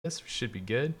This should be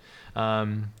good.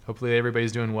 Hopefully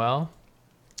everybody's doing well.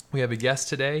 We have a guest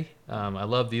today. I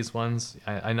love these ones.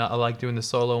 I like doing the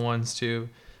solo ones too.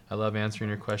 I love answering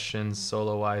your questions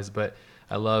solo wise, but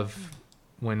I love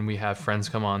when we have friends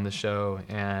come on the show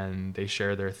and they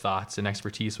share their thoughts and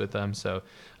expertise with them. So,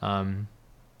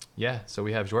 so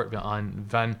we have Jort on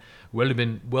van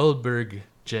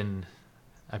Welbergen.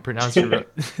 I pronounced it.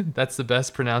 That's the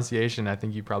best pronunciation I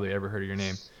think you probably ever heard of your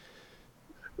name.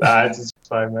 It's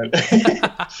fine, man.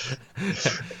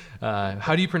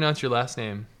 How do you pronounce your last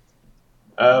name?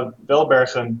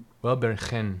 Welbergen.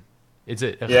 Welbergen. Is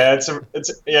it? Yeah, it's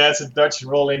a Dutch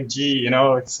rolling G. You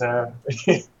know, it's Man.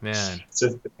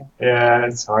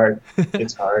 it's hard.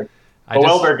 It's hard. But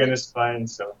Welbergen is fine.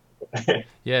 So.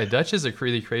 Yeah, Dutch is a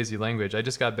really crazy language. I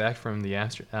just got back from the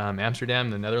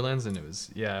Amsterdam, the Netherlands, and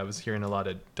I was hearing a lot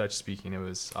of Dutch speaking. It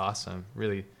was awesome.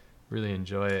 Really, really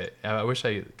enjoy it. I wish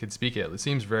I could speak it. It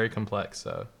seems very complex.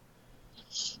 So.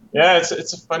 Yeah,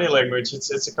 it's a funny language.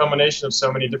 It's a combination of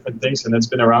so many different things, and it's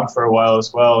been around for a while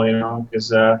as well. You know,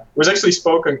 because it was actually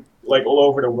spoken like all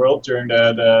over the world during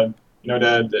the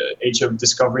age of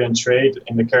discovery and trade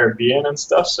in the Caribbean and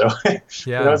stuff. So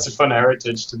yeah, it's a fun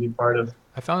heritage to be part of.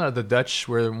 I found out the Dutch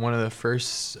were one of the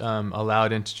first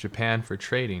allowed into Japan for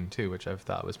trading too, which I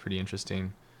thought was pretty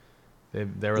interesting. They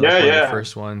were like one of the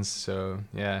first ones. So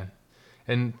yeah.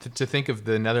 And to think of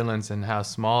the Netherlands and how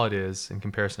small it is in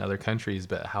comparison to other countries,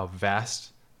 but how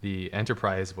vast the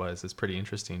enterprise was is pretty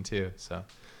interesting too. So,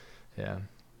 yeah.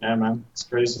 Yeah, man, it's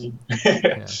crazy.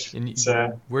 Yeah.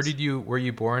 And were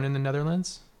you born in the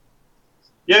Netherlands?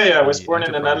 Yeah, I was born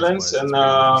in the Netherlands, and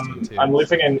I'm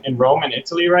living in Rome, in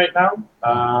Italy right now.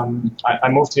 I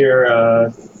moved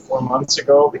here 4 months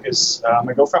ago because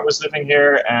my girlfriend was living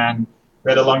here, and we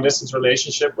had a long distance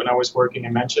relationship when I was working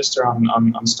in Manchester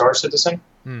on Star Citizen.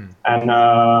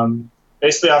 And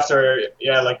basically after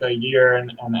like a year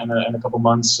and a couple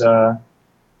months, I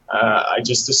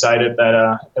just decided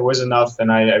that it was enough,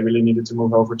 and I really needed to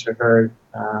move over to her.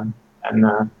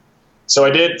 So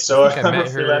I did. So I'm a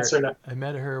freelancer now. I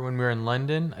met her when we were in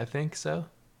London, I think so.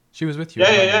 She was with you.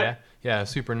 Yeah,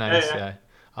 super nice. Yeah.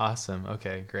 Awesome.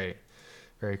 Okay, great.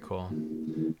 Very cool.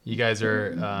 You guys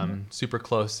are super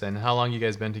close. And how long you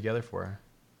guys been together for?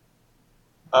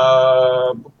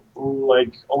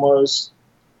 Like almost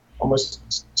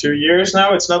 2 years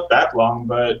now. It's not that long,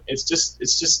 but it's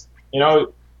just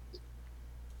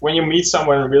when you meet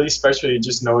someone really special, you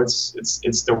just know it's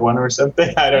the one or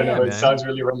something. I don't know. Man. It sounds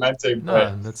really romantic,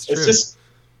 but that's true.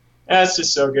 It's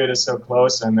just so good. It's so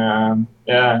close, and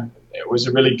it was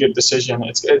a really good decision.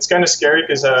 It's kind of scary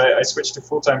because I switched to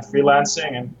full-time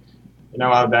freelancing, and you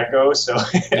know how that goes. So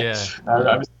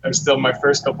I'm still in my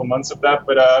first couple months of that,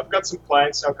 but I've got some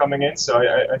clients now coming in, so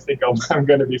I think I'm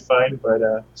going to be fine. But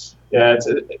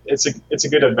it's a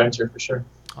good adventure for sure.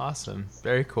 Awesome,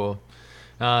 very cool.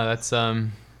 That's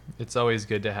it's always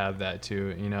good to have that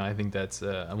too. You know, I think that's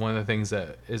one of the things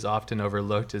that is often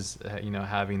overlooked is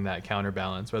having that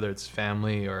counterbalance, whether it's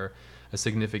family or a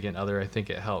significant other. I think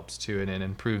it helps too, and it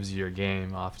improves your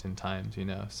game oftentimes.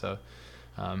 So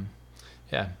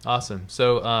awesome.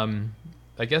 So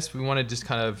I guess we want to just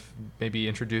kind of maybe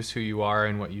introduce who you are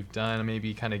and what you've done, and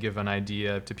maybe kind of give an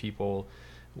idea to people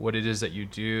what it is that you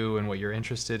do and what you're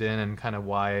interested in, and kind of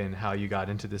why and how you got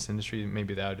into this industry.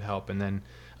 Maybe that would help. And then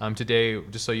today,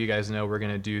 just so you guys know, we're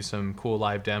going to do some cool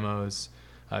live demos.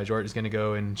 Jort is going to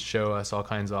go and show us all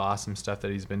kinds of awesome stuff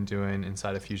that he's been doing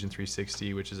inside of Fusion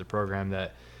 360, which is a program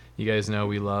that you guys know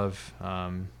we love.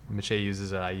 Mache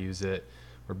uses it, I use it.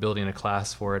 We're building a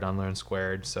class for it on Learn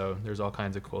Squared, so there's all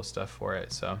kinds of cool stuff for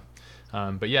it. So,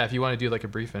 but yeah, if you want to do like a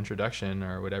brief introduction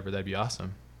or whatever, that'd be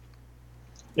awesome.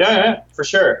 Yeah, for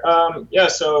sure.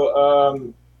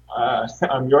 So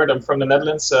I'm Jort. I'm from the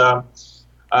Netherlands.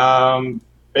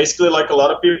 Basically, like a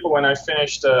lot of people, when I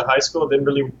finished high school, didn't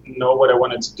really know what I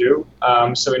wanted to do.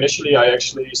 So initially, I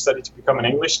actually studied to become an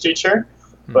English teacher,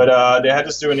 but they had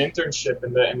us do an internship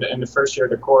in the first year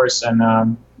of the course, and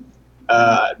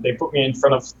they put me in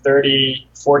front of 30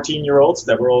 14-year-olds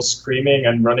that were all screaming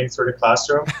and running through the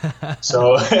classroom.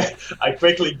 So I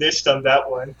quickly dished on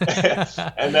that one,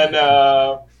 and then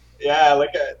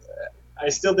I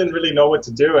still didn't really know what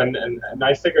to do, and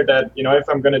I figured that if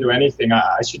I'm going to do anything,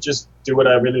 I should just do what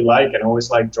I really like, and always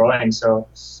like drawing. So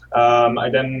I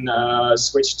then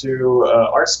switched to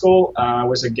art school. It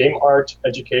was a game art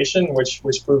education, which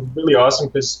proved really awesome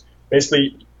because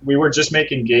basically we were just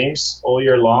making games all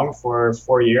year long for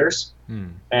 4 years.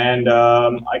 And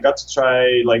I got to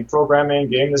try like programming,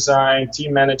 game design,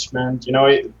 team management.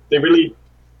 They really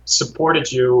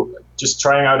supported you just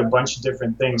trying out a bunch of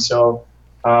different things. So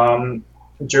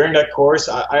during that course,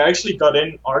 I actually got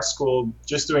in art school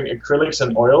just doing acrylics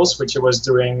and oils, which I was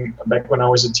doing back when I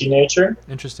was a teenager.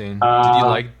 Interesting. Did you Uh,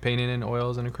 like painting in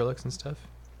oils and acrylics and stuff?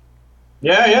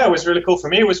 yeah, it was really cool. For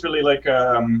me, it was really like,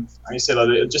 I say,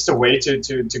 like, just a way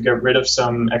to get rid of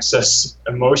some excess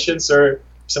emotions or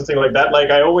something like that. Like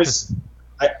I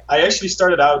actually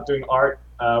started out doing art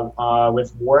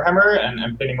with Warhammer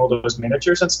and painting all those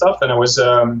miniatures and stuff. And I was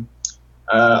a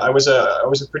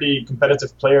pretty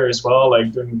competitive player as well,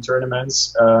 like doing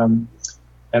tournaments.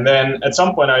 And then at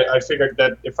some point, I figured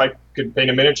that if I could paint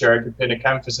a miniature, I could paint a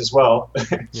canvas as well,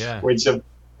 Yeah. which of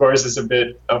course is a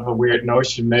bit of a weird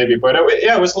notion maybe, but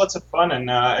yeah, it was lots of fun, and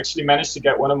actually managed to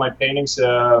get one of my paintings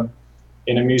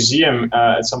in a museum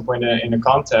at some point in a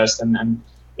contest, and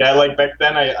yeah, like back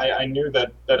then I knew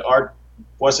that art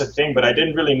was a thing, but I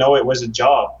didn't really know it was a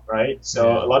job, right? So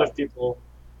Yeah. a lot of people,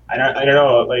 I don't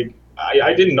know, like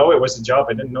I didn't know it was a job.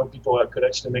 I didn't know people could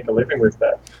actually make a living with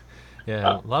that.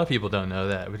 Yeah. A lot of people don't know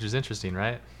that, which is interesting,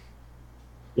 right?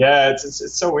 Yeah,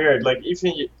 it's so weird. Like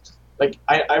even like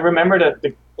I remember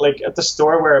that like at the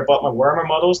store where I bought my Warhammer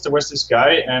models, there was this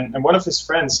guy, and one of his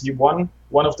friends, he won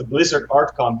one of the Blizzard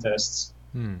art contests,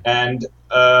 Hmm. and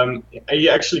he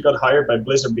actually got hired by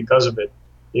Blizzard because of it.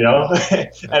 You know,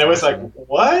 and it was awesome. like,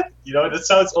 what? You know, that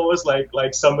sounds almost like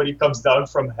somebody comes down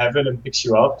from heaven and picks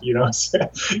you up. You know,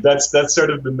 that's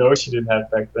sort of the notion it had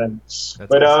back then. That's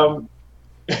But awesome.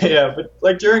 yeah, but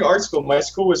like during art school, my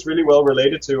school was really well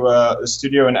related to a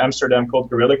studio in Amsterdam called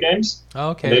Guerrilla Games, Oh,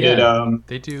 and okay. Yeah.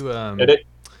 They do. yeah, they,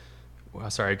 Well,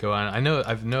 sorry, go on. I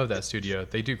know that studio.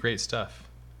 They do great stuff.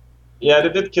 yeah, they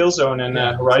did Killzone and Yeah,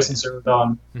 that's Horizon good. Zero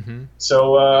Dawn. Mm-hmm. So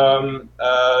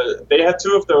they had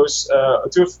two of those,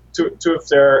 two of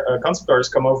their concept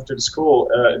artists come over to the school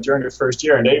during the first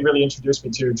year, and they really introduced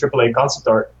me to AAA concept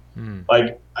art. Mm.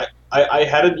 Like I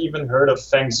hadn't even heard of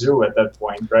Feng Zhu at that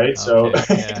point, right? So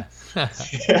Okay.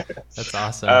 Yeah. That's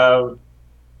awesome.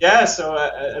 yeah, so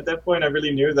at that point, I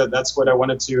really knew that that's what I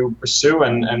wanted to pursue,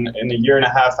 and in a year and a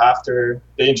half after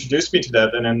they introduced me to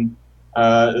that, and then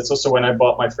it's also when I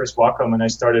bought my first Wacom and I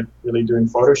started really doing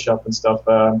Photoshop and stuff.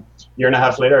 Year and a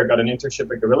half later, I got an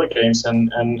internship at Guerrilla Games, and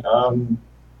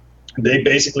they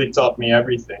basically taught me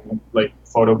everything, like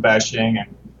photo bashing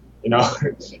and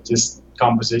just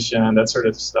composition and that sort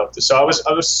of stuff. So I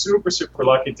was super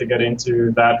lucky to get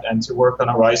into that and to work on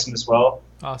Horizon as well.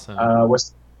 Awesome. I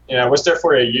was there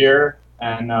for a year,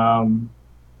 and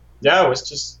yeah, it was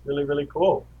just really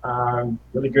cool.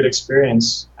 Really good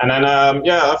experience. And then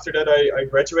yeah, after that I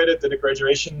graduated, did a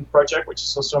graduation project, which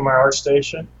is also my art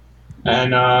station.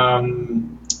 And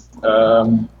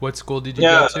What school did you go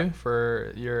yeah, to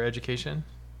for your education?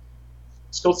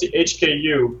 it's called the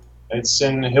HKU. It's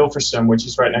in Hilversum, which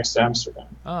is right next to Amsterdam.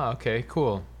 Oh, okay,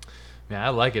 cool. Man, I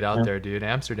like it out Yeah, there, dude.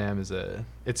 Amsterdam is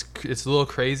it's a little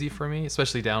crazy for me,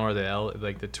 especially down where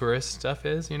like the tourist stuff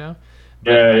is, you know.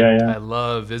 But yeah. I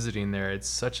love visiting there. It's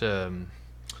such a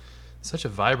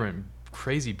vibrant,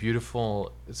 crazy,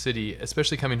 beautiful city,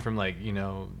 especially coming from like,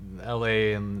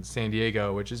 LA and San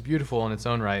Diego, which is beautiful in its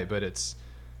own right, but it's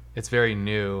very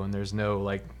new and there's no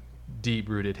like deep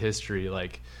rooted history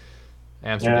like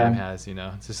Amsterdam Yeah. has,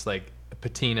 It's just like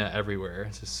patina everywhere.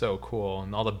 It's just so cool,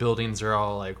 and all the buildings are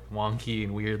all like wonky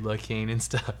and weird looking and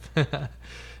stuff.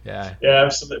 Yeah, Yeah,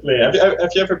 absolutely. Have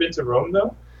you ever been to Rome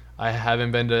though? I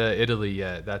haven't been to Italy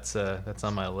yet. That's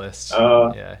on my list.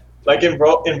 Uh, Yeah. like in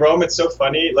Rome, it's so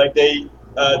funny. Like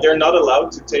they're not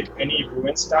allowed to take any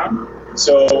ruins down,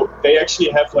 so they actually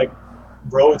have like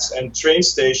roads and train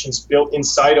stations built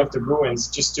inside of the ruins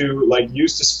just to like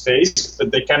use the space,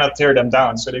 but they cannot tear them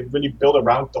down. So they really build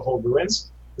around the whole ruins.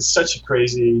 It's such a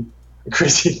crazy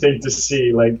thing to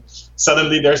see. Like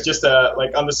suddenly there's just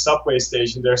like on the subway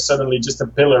station, there's suddenly just a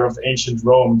pillar of ancient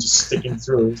Rome just sticking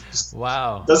through. It just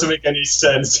Wow, doesn't make any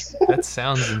sense. that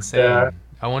sounds insane. Yeah,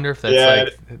 I wonder if that's yeah,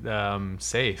 like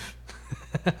safe.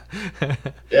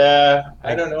 yeah.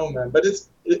 I I don't know, man, but it's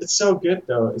so good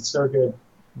though. It's so good.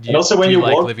 do And you, also do when you you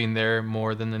like walk, living there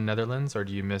more than the Netherlands, or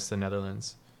do you miss the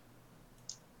Netherlands?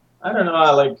 I don't know.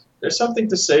 I like there's something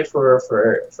to say for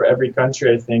every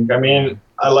country. I think. I Yeah, mean,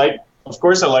 of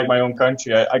course, I like my own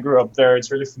country. I grew up there.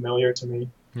 It's really familiar to me.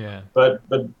 yeah, But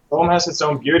Rome has its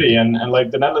own beauty, and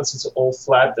like the Netherlands, it's all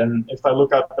flat. And if I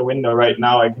look out the window right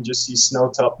now, I can just see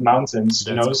snow-topped mountains.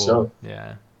 that's cool. So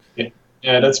Yeah, yeah,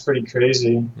 yeah, that's pretty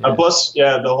crazy. yeah. Plus,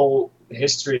 yeah, the whole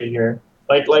history here.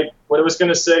 Like what I was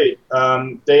gonna say,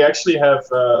 they actually have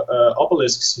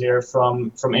obelisks here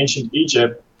from ancient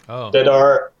Egypt Oh, that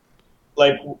are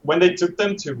like when they took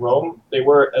them to Rome, they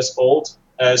were as old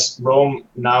as Rome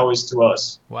now is to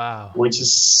us, wow. which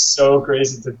is so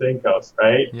crazy to think of,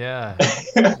 right? Yeah.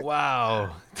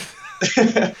 Wow.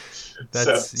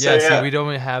 That's so yeah. See, yeah. we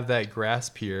don't have that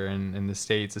grasp here in the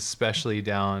States, especially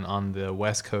down on the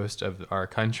west coast of our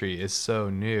country. Is so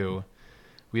new.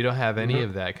 We don't have any Hmm.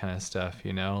 of that kind of stuff,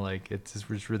 you know. Like it's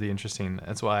really interesting.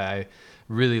 That's why I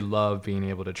really love being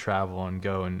able to travel and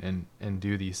go and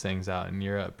do these things out in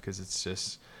Europe, because it's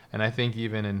just. And I think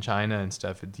even in China and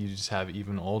stuff, you just have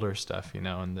even older stuff, you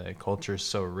know, and the culture is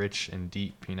so rich and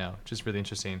deep, you know, just really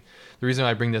interesting. The reason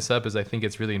why I bring this up is I think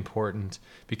it's really important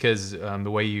because the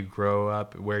way you grow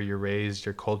up, where you're raised,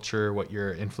 your culture, what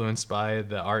you're influenced by,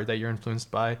 the art that you're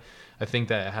influenced by, I think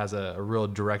that has a real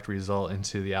direct result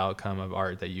into the outcome of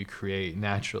art that you create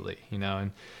naturally, you know.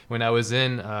 And when I was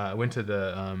I went to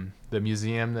the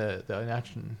museum, the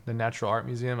Natural Art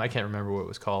Museum. I can't remember what it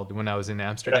was called when I was in Yeah.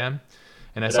 Amsterdam,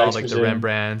 and I The saw like the Rijksmuseum.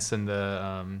 Rembrandts and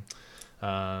the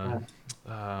uh,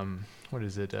 Yeah. what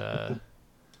is it?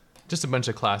 Just a bunch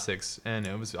of classics, and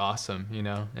it was awesome, you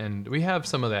know. And we have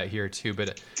some of that here too,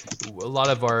 but a lot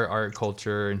of our art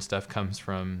culture and stuff comes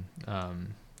from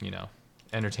you know,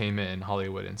 entertainment and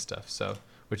Hollywood and stuff. So,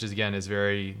 which is again is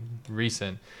very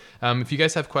recent. If you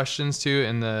guys have questions too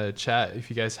in the chat, if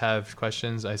you guys have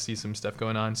questions, I see some stuff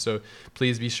going on. So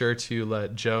please be sure to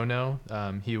let Joe know.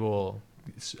 He will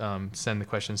send the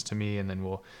questions to me, and then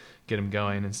we'll get them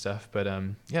going and stuff. But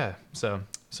yeah. So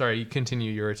sorry, you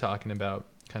continue. You were talking about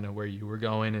kind of where you were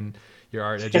going and your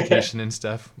art education and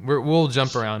stuff. We'll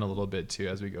jump around a little bit too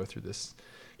as we go through this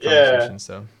Yeah. conversation.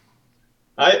 So.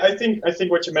 I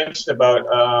think what you mentioned about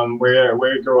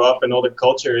where you grow up and all the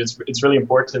culture, it's really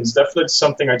important. It's definitely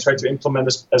something I try to implement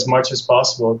as much as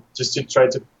possible, just to try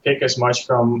to pick as much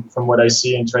from what I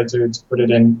see and try to put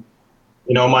it in,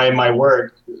 you know, my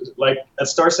work. Like at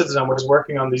Star Citizen, I was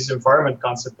working on these environment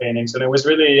concept paintings, and it was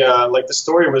really like the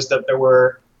story was that there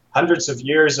were hundreds of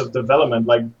years of development,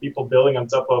 like people building on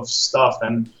top of stuff,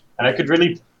 and I could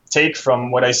really take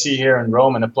from what I see here in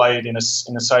Rome and apply it in a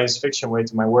science fiction way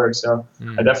to my work. So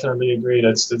I definitely agree.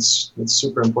 That's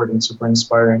super important, super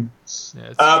inspiring. Yeah,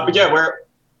 it's But true. yeah, we're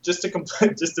just to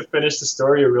just to finish the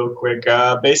story real quick.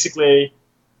 Basically,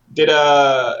 did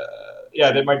a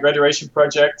did my graduation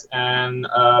project, and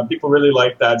people really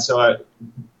liked that. So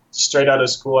straight out of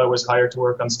school, I was hired to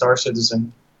work on Star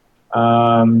Citizen.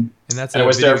 And that's And I a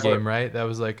was there video for game, right? That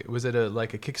was like, was it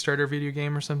like a Kickstarter video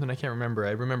game or something? I can't remember.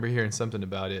 I remember hearing something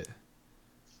about it.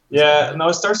 Was that Yeah, right?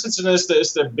 no, Star Citizen is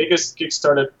the biggest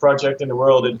Kickstarter project in the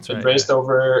world. It, That's it right. Yeah. raised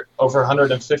over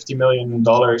 $150 million.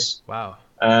 Wow.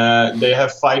 They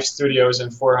have 5 studios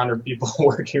and 400 people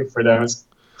working for them. It's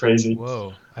crazy.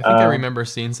 Whoa. I think I Uh, remember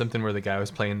seeing something where the guy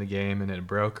was playing the game and it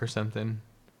broke or something.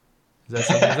 Is that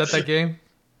something? Is that that game?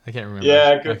 I can't remember.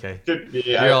 yeah, could Okay. could be.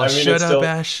 You're all I mean, shut it's up, still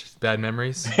Ash. Bad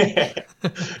memories.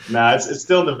 nah, it's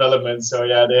still in development. So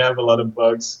yeah, they have a lot of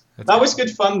bugs. That's That was cool.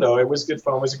 good fun though. It was good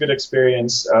fun. It was a good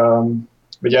experience.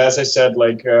 But yeah, as I said,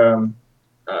 like uh,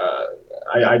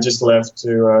 I just left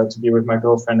to be with my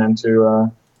girlfriend and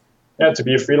to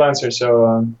be a freelancer.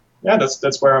 So yeah,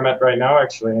 that's where I'm at right now,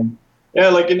 actually. And yeah,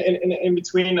 like in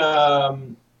between,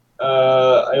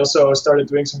 I also started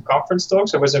doing some conference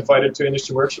talks. I was invited to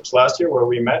industry workshops last year where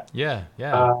we met. Yeah,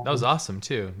 yeah. That was Um, awesome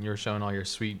too. You were showing all your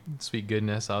sweet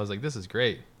goodness. I was like, this is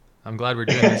great. I'm glad we're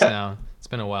doing this now. It's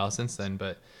been a while since then,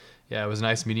 but yeah, it was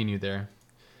nice meeting you there.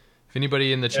 If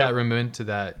anybody in the yeah, chat room went to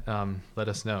that, let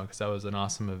us know, because that was an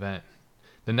awesome event.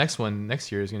 The next one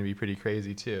next year is going to be pretty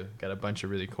crazy too. Got a bunch of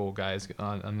really cool guys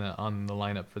on the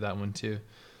lineup for that one too.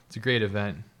 It's a great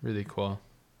event, really cool.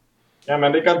 yeah,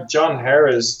 man, they got John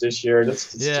Harris this year.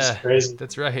 That's Yeah, just crazy.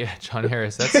 that's right. Yeah, John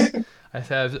Harris. That's I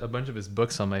have a bunch of his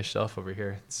books on my shelf over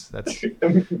here. That's Me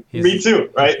he's too,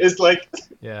 he's right? It's like,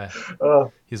 yeah,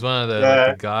 oh he's one of the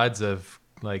yeah, gods of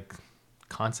like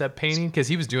concept painting, because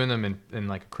he was doing them in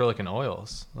like acrylic and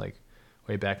oils like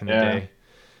way back in the yeah. day.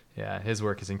 Yeah, his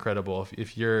work is incredible.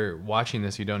 If you're watching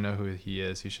this, you don't know who he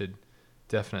is, you should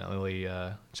definitely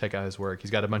check out his work.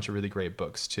 He's got a bunch of really great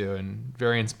books too, and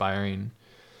very inspiring.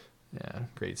 Yeah,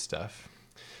 great stuff.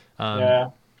 Um, Yeah.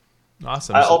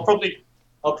 awesome. I- So I'll probably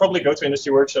I'll probably go to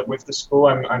industry workshop with the school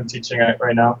I'm teaching at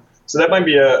right now. So that might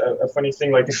be a funny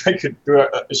thing. Like if I could do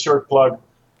a short plug.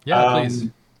 yeah, please.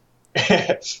 Um,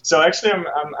 so actually,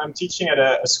 I'm teaching at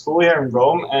a school here in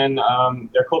Rome, and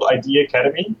they're called ID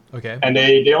Academy, Okay. and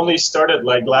they only started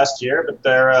like last year, but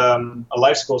they're a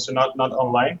live school, so not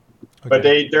online. But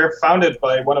Okay. they're founded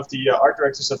by one of the art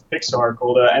directors of Pixar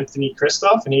called Anthony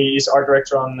Christoph, and he's art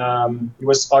director on he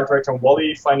was art director on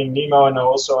Wall-E, Finding Nemo, and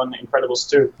also on Incredibles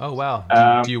 2. Oh wow. Do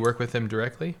Um, you work with him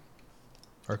directly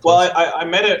or well, close?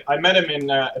 I met him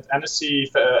in at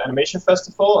Annecy Animation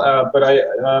Festival, but I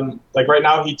like right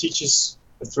now he teaches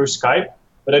through Skype,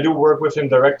 but I do work with him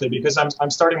directly because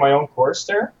I'm starting my own course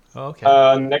there. Oh,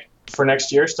 okay. For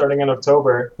next year, starting in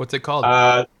October. What's it called?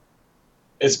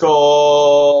 It's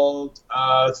called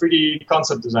 3D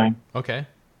concept design. Okay.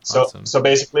 So Awesome. so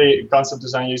basically concept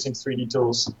design using 3D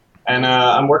tools, and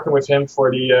I'm working with him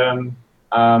for the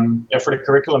for the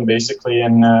curriculum basically,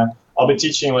 and I'll be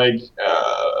teaching like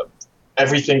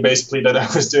everything basically that I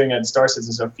was doing at Star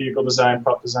Citizen, so vehicle design,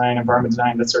 prop design, environment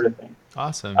design, that sort of thing.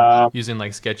 Awesome. Um, Using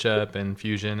like SketchUp and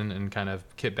Fusion and kind of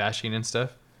kit bashing and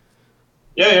stuff.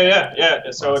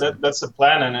 yeah. So Awesome. that's the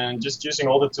plan, and just using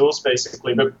all the tools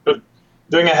basically, but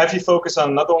doing a heavy focus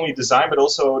on not only design but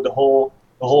also the whole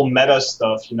meta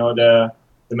stuff. You know, the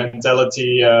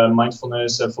mentality,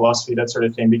 mindfulness, philosophy, that sort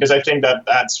of thing. Because I think that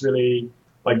that's really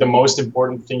like the most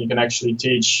important thing you can actually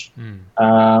teach.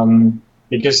 Mm.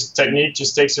 Because technique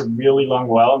just takes a really long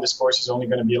while, and this course is only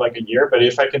going to be like a year. But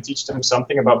if I can teach them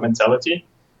something about mentality,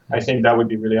 I think that would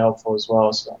be really helpful as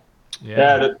well. So Yeah.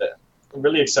 yeah, I'm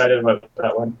really excited about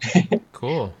that one.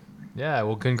 Cool. Yeah.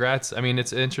 Well, congrats. I mean,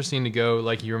 it's interesting to go,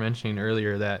 like you were mentioning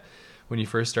earlier, that when you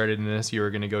first started in this, you were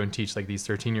going to go and teach like these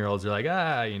 13-year-olds. You're like,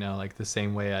 like the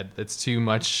same way. It's too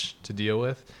much to deal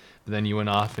with. But then you went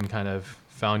off and kind of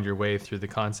found your way through the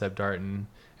concept art and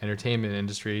entertainment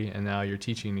industry, and now you're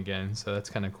teaching again. So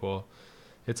that's kind of cool.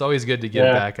 It's always good to give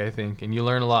Yeah. back, I think, and you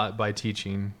learn a lot by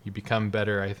teaching. You become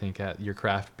better, I think, at your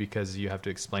craft because you have to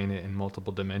explain it in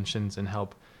multiple dimensions and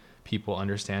help people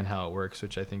understand how it works,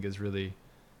 which I think is really,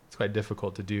 it's quite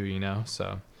difficult to do.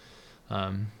 So,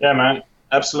 Yeah, man,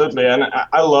 absolutely. And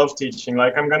I love teaching.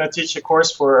 Like, I'm going to teach a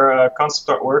course for a concept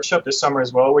art workshop this summer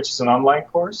as well, which is an online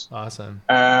course. awesome.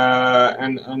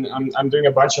 And I'm doing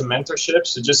a bunch of mentorships.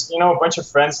 So just, a bunch of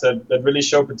friends that really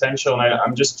show potential. And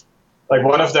I'm just, like,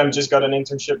 one of them just got an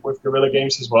internship with Guerrilla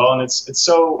Games as well. And it's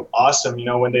so awesome,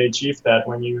 when they achieve that,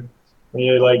 when you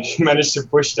like manage to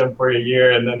push them for a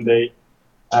year and then they,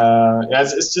 yeah,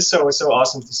 it's just so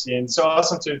awesome to see, and so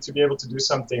awesome to be able to do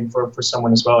something for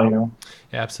someone as well.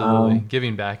 Yeah, absolutely. Um,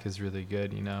 Giving back is really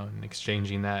good, and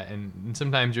exchanging that. And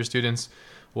sometimes your students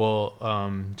will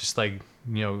just like,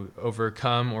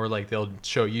 overcome, or like they'll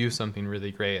show you something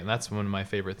really great. And that's one of my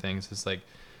favorite things is like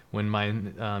when my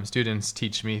students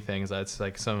teach me things, that's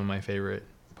like some of my favorite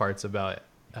parts about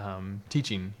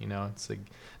teaching. It's like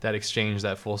that exchange,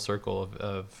 that full circle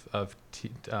of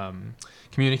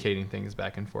communicating things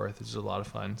back and forth. It's just a lot of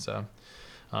fun. So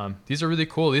these are really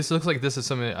cool. This looks like this is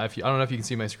something, I don't know if you can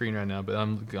see my screen right now, but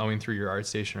I'm going through your art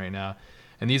station right now.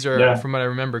 And these are, yeah. from what I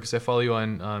remember, because I follow you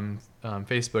on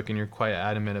Facebook, and you're quite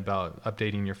adamant about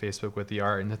updating your Facebook with the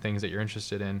art and the things that you're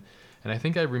interested in. And I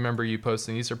think I remember you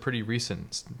posting, these are pretty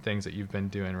recent things that you've been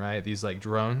doing, right? These like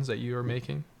drones that you are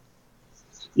making?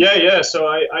 Yeah. So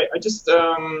I just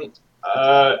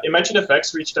Imagine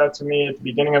FX reached out to me at the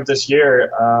beginning of this year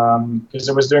because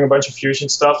I was doing a bunch of fusion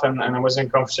stuff, and I was in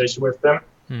conversation with them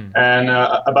and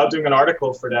about doing an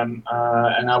article for them.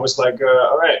 And I was like,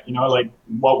 all right, like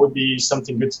what would be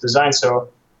something good to design? So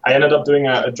I ended up doing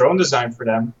a drone design for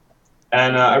them.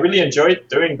 And I really enjoyed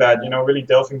doing that, really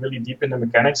delving really deep in the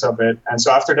mechanics of it. And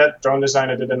so after that drone design,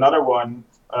 I did another one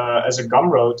as a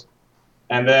Gumroad.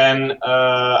 And then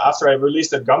after I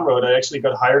released that Gumroad, I actually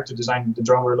got hired to design the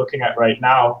drone we're looking at right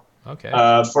now Okay.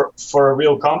 for a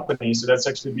real company. So that's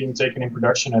actually being taken in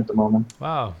production at the moment.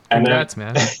 Wow. And then, Congrats,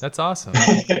 man. That's awesome.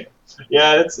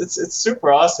 yeah, it's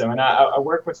super awesome. And I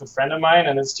work with a friend of mine,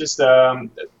 and it's just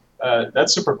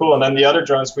that's super cool. And then the other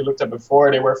drones we looked at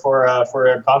before, they were for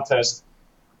a contest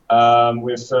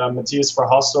with Matthias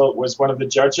Verhassel was one of the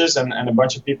judges, and a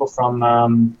bunch of people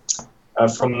from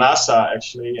NASA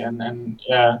actually, and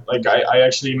yeah, like I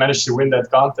actually managed to win that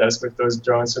contest with those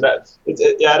drones. So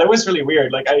yeah, that was really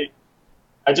weird. Like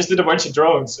I just did a bunch of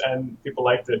drones and people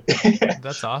liked it.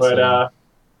 That's But awesome.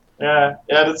 yeah,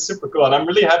 that's super cool, and I'm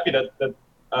really happy that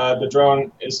the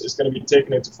drone is going to be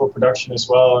taken into full production as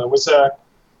well. It was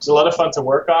a lot of fun to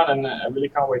work on, and I really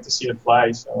can't wait to see it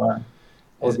fly. So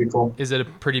that would Is be cool. is it a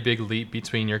pretty big leap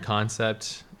between your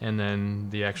concept and then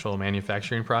the actual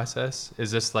manufacturing process? Is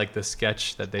this like the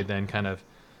sketch that they then kind of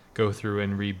go through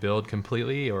and rebuild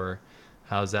completely, or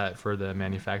how's that for the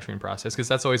manufacturing process? Because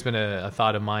that's always been a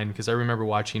thought of mine, because I remember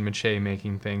watching Mache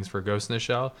making things for Ghost in the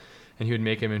Shell, and he would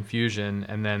make them in Fusion,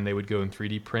 and then they would go and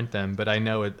 3D print them. But I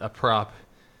know a prop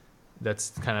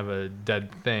that's kind of a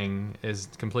dead thing is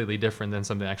completely different than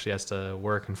something that actually has to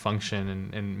work and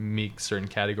function and meet certain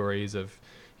categories of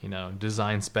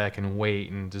design spec and weight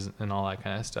and all that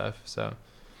kind of stuff. So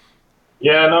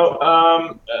Yeah,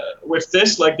 no. With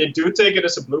this, like they do take it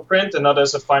as a blueprint and not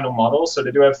as a final model. So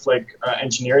they do have like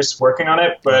engineers working on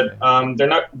it, but okay. they're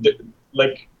not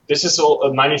like this is all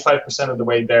 95% of the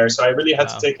way there. So I really had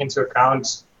to Wow. take into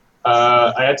account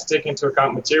I had to take into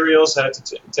account materials. I had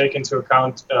to take into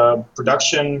account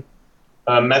production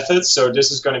methods. So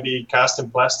this is going to be cast in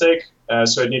plastic.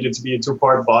 So it needed to be a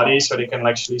two-part body so they can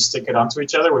actually stick it onto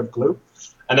each other with glue.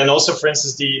 And then also, for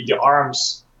instance, the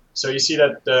arms. So you see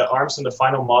that the arms in the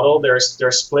final model, they're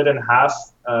split in half.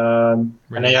 And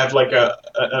then you have like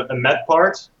a matte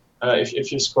part.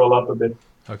 If you scroll up a bit.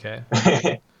 Okay.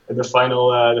 the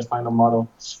final model.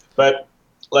 But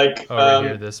like right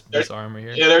here, this arm right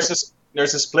here. Yeah,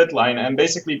 there's a split line, and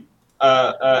basically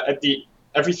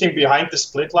everything behind the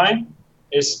split line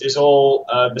is all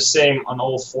the same on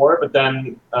all four, but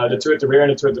then the two at the rear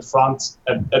and the two at the front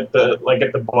at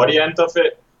the body end of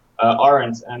it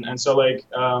aren't, and so like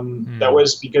that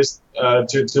was because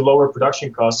to lower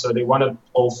production costs, so they wanted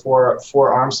all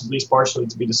four arms at least partially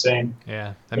to be the same.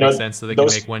 Yeah, that makes sense. So they can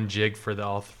make one jig for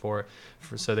all four,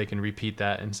 so they can repeat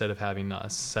that instead of having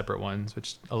separate ones,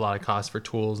 which a lot of cost for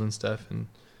tools and stuff and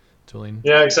tooling.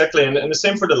 Yeah, exactly, and the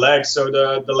same for the legs. So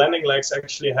the landing legs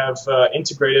actually have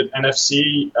integrated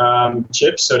NFC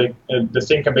chips, so the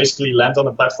thing can basically land on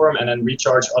the platform and then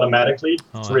recharge automatically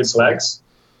through its legs.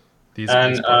 These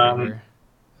right here.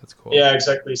 That's cool. Yeah,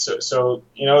 exactly. So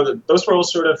those were all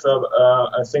sort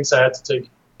of things I had to take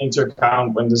into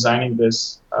account when designing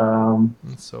this.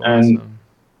 That's so awesome.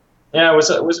 Yeah, it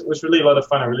was really a lot of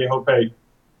fun. I really hope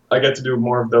I get to do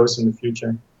more of those in the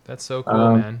future. That's so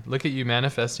cool, man. Look at you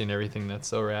manifesting everything. That's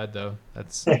so rad, though.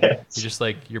 That's you're just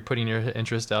like you're putting your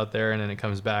interest out there, and then it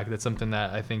comes back. That's something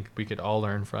that I think we could all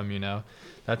learn from.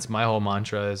 That's my whole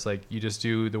mantra. Is like you just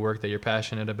do the work that you're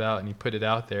passionate about, and you put it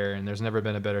out there. And there's never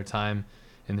been a better time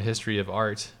in the history of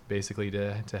art, basically,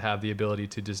 to have the ability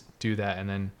to just do that and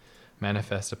then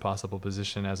manifest a possible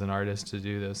position as an artist to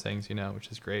do those things. Which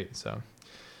is great. So,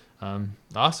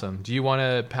 awesome. Do you want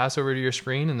to pass over to your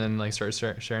screen and then like start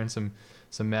sharing some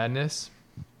madness?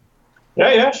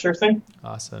 Yeah, sure thing.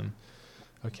 Awesome.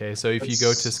 Okay, so if you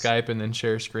go to Skype and then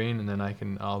share screen, and then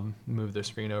I'll move the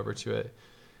screen over to it.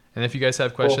 And if you guys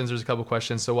have questions, There's a couple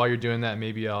questions. So while you're doing that,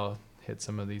 maybe I'll hit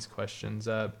some of these questions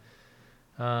up.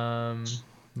 Let's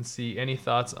see. Any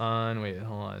thoughts on? Wait,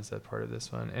 hold on. Is that part of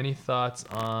this one? Any thoughts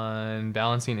on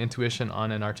balancing intuition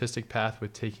on an artistic path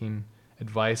with taking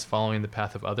advice, following the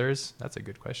path of others? That's a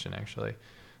good question, actually.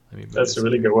 That's a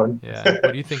really good one. Yeah.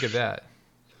 What do you think of that?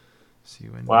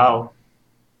 Wow.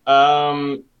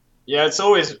 Yeah, it's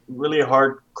always really a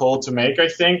hard call to make, I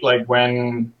think, like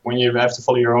when you have to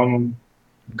follow your own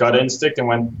gut instinct and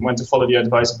when to follow the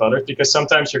advice of others, because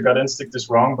sometimes your gut instinct is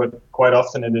wrong, but quite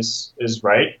often it is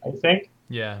right, I think.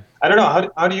 Yeah. I don't know.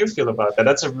 How do you feel about that?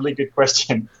 That's a really good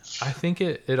question. I think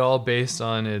it all based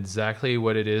on exactly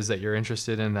what it is that you're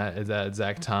interested in at that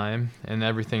exact time, and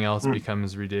everything else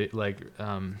becomes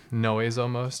noise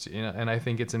almost. And I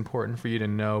think it's important for you to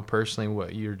know personally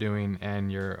what you're doing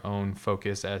and your own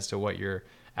focus as to what you're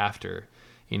after.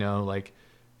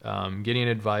 Getting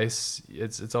advice,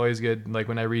 it's always good. Like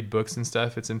when I read books and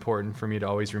stuff, it's important for me to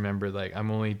always remember, like, I'm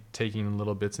only taking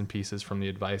little bits and pieces from the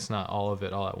advice, not all of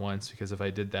it all at once, because if I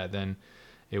did that, then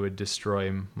it would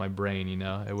destroy my brain.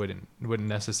 It wouldn't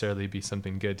necessarily be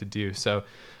something good to do. So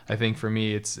I think for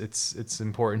me, it's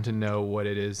important to know what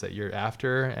it is that you're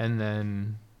after, and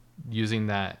then using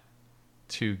that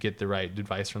to get the right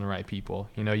advice from the right people.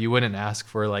 You wouldn't ask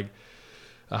for like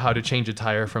how to change a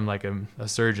tire from like a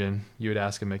surgeon. You would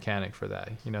ask a mechanic for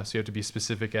that. So you have to be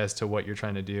specific as to what you're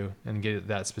trying to do and get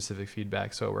that specific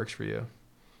feedback so it works for you.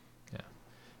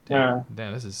 Yeah.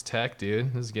 Damn, this is tech,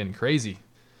 dude. This is getting crazy.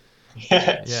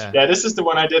 Yeah, this is the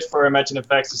one I did for Imagine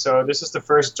Effects. So this is the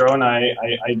first drone I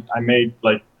made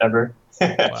like ever.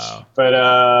 Wow. But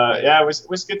it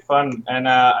was good fun, and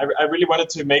I really wanted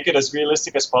to make it as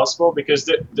realistic as possible, because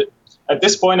at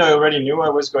this point I already knew I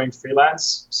was going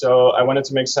freelance, so I wanted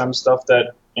to make some stuff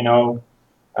that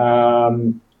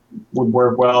would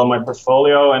work well in my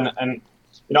portfolio, and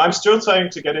I'm still trying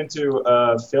to get into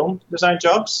film design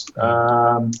jobs.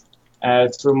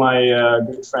 Through my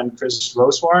good friend Chris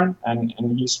Rosewarne, and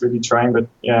he's really trying, but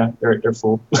yeah, they're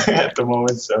full at the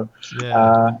moment. So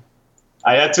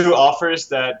I had 2 offers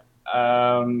that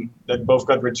both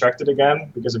got retracted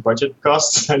again because of budget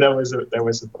costs, and that was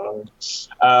a problem.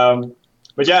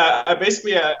 But yeah,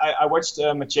 I watched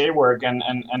Mathieu work and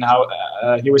how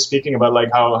he was speaking about like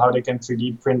how they can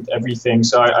 3D print everything.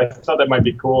 So I thought that might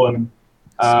be cool, and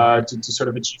to sort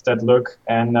of achieve that look,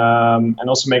 and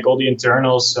also make all the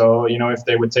internals. So if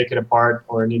they would take it apart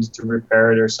or needed to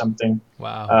repair it or something,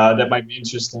 wow, that might be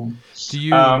interesting. Do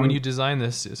you when you design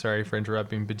this? Sorry for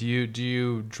interrupting, but do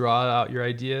you draw out your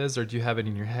ideas, or do you have it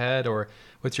in your head, or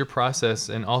what's your process?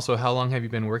 And also, how long have you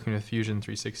been working with Fusion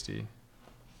 360?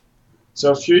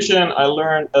 So Fusion, I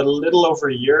learned a little over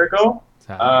a year ago.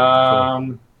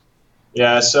 Cool.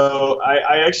 Yeah, so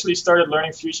I actually started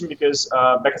learning Fusion because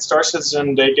back at Star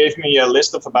Citizen, they gave me a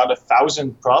list of about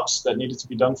 1,000 props that needed to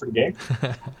be done for the game.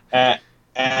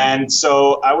 And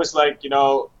so I was like,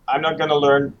 I'm not going to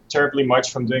learn terribly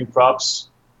much from doing props,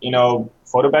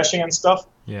 photo bashing and stuff.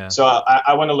 Yeah. So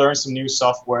I want to learn some new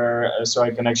software so I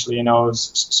can actually,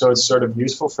 so it's sort of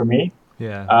useful for me.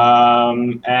 Yeah.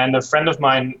 And a friend of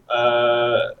mine,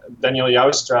 Daniel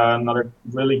Joustra, another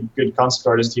really good concept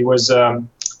artist, he was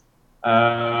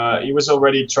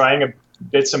already trying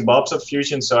bits and bobs of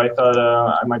Fusion, so I thought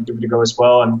I might give it a go as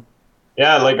well. And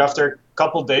yeah, like after a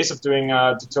couple days of doing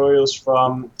tutorials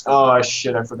from, oh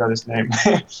shit, I forgot his name.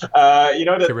 The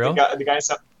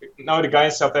guy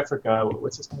in South Africa.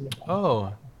 What's his name?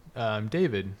 Oh,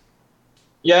 David.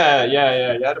 Yeah.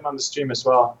 You had him on the stream as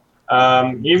well. He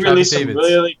Travis released Davids. some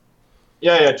really,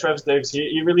 Travis Davis.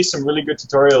 He released some really good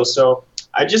tutorials. So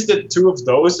I just did 2 of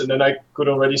those, and then I could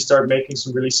already start making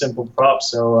some really simple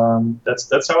props. So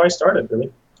that's how I started,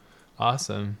 really.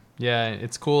 Awesome. Yeah,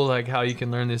 it's cool like how you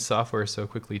can learn this software so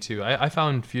quickly too. I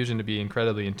found Fusion to be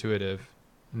incredibly intuitive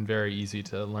and very easy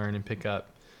to learn and pick up.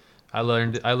 I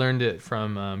learned it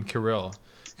from Kirill.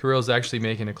 Kirill's actually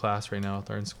making a class right now with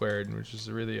Learn Squared, which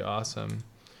is really awesome.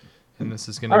 And this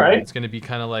is it's gonna be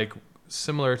kind of like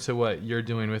similar to what you're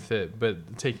doing with it,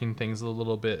 but taking things a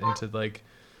little bit into like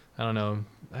I don't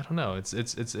know.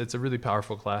 It's a really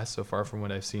powerful class so far from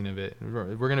what I've seen of it.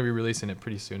 We're gonna be releasing it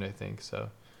pretty soon, I think. So.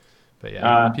 But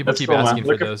yeah, people keep asking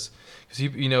for those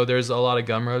because there's a lot of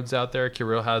Gumroads out there.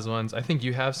 Kirill has ones. I think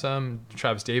you have some.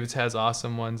 Travis Davids has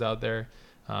awesome ones out there.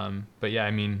 But yeah,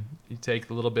 I mean, you take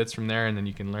the little bits from there and then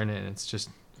you can learn it, and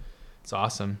it's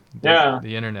awesome. The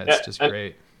internet's just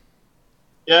great.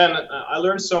 Yeah, and I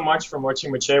learned so much from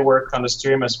watching Mache work on the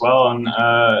stream as well. And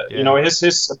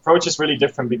his approach is really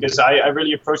different because I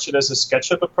really approach it as a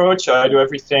SketchUp approach. I do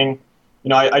everything,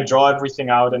 I draw everything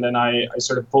out and then I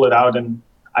sort of pull it out, and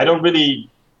I don't really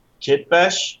kit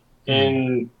bash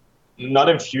not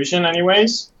in Fusion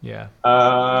anyways. Yeah.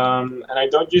 And I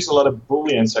don't use a lot of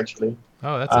booleans actually.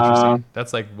 Oh, that's interesting.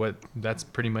 That's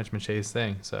pretty much Mache's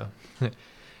thing. So.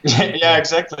 Yeah,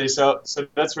 exactly. So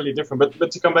that's really different.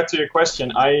 But to come back to your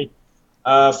question, I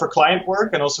for client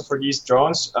work and also for these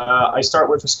drones, I start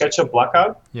with a SketchUp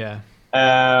blockout. Yeah.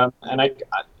 And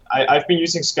I've been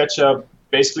using SketchUp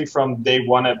basically from day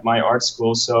one at my art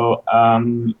school, so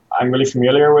I'm really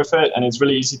familiar with it, and it's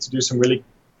really easy to do some really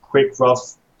quick,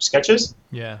 rough sketches.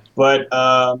 Yeah. But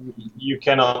you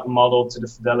cannot model to the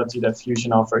fidelity that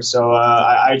Fusion offers. So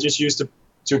I just use the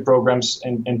 2 programs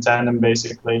in tandem,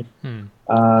 basically,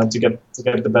 to get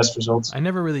the best results. I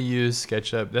never really used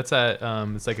SketchUp. That's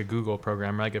it's like a Google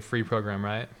program, like a free program,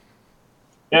 right?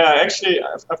 Yeah, actually,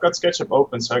 I've got SketchUp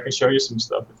open, so I can show you some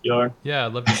stuff if you are. Yeah,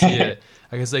 I'd love to see it.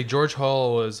 I guess like George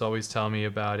Hull was always telling me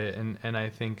about it, and I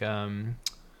think Ty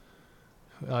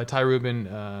Rubin.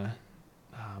 Oh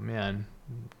man,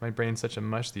 my brain's such a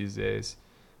mush these days.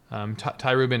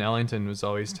 Ty Rubin Ellington was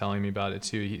always telling me about it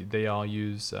too. They all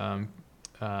use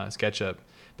SketchUp.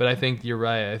 But I think you're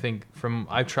right. I think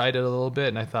I've tried it a little bit,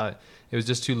 and I thought it was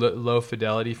just too low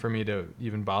fidelity for me to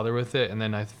even bother with it. And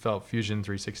then I felt Fusion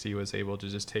 360 was able to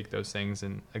just take those things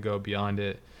and go beyond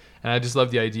it. And I just love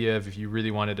the idea of if you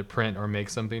really wanted to print or make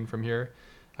something from here,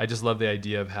 I just love the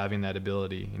idea of having that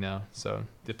ability, So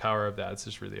the power of that's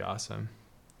just really awesome.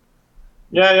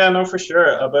 Yeah, no, for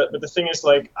sure. But the thing is,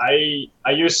 like, I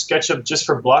use SketchUp just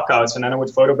for blockouts, and then I would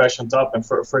photo bash on top. And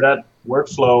for that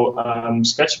workflow,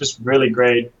 SketchUp is really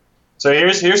great. So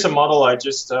here's a model I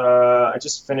just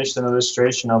finished an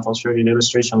illustration of. I'll show you the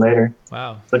illustration later.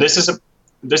 Wow. But this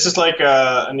is like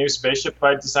a new spaceship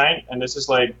I designed, and this is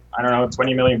like, I don't know,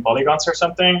 20 million polygons or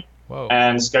something. Whoa.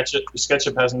 And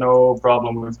SketchUp has no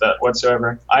problem with that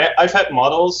whatsoever. I've had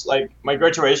models, like my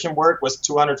graduation work was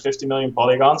 250 million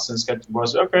polygons, and SketchUp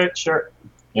was, okay, sure,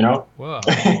 Whoa.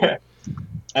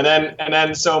 and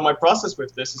then so my process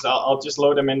with this is I'll just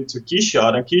load them into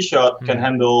Keyshot, and Keyshot can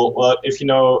handle, well, if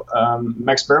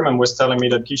Max Berman was telling me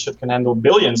that Keyshot can handle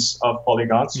billions of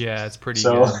polygons. Yeah, it's pretty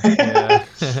good.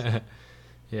 Yeah.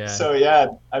 Yeah. So yeah,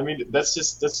 I mean that's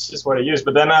just what I use.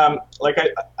 But then like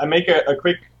I make a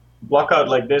quick blockout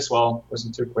like this. Well, it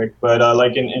wasn't too quick, but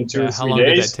like in 2 or 3 days. How long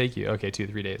did that take you? Okay,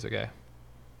 2-3 days. Okay.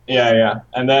 Yeah.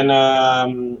 And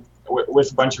then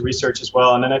with a bunch of research as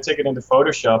well, and then I take it into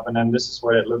Photoshop, and then this is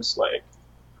what it looks like.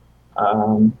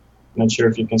 Not sure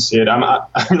if you can see it.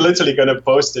 I'm literally gonna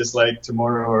post this like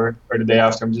tomorrow or the day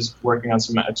after. I'm just working on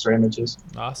some extra images.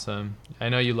 Awesome. I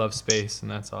know you love space, and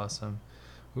that's awesome.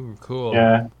 Ooh, cool.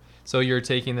 Yeah. So you're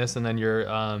taking this and then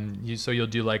you'll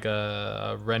do like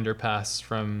a render pass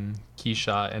from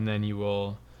Keyshot, and then you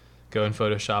will go and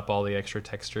Photoshop all the extra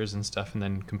textures and stuff, and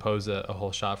then compose a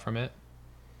whole shot from it.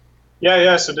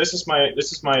 Yeah. So this is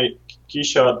my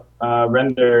Keyshot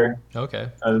render. Okay.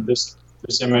 This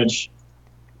image.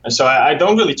 And so I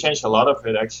don't really change a lot of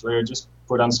it actually. I just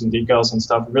put on some decals and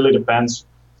stuff. It really depends.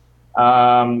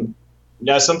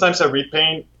 Yeah, sometimes I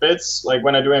repaint bits. Like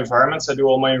when I do environments, I do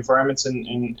all my environments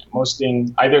in mostly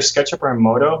in either SketchUp or in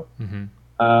Modo.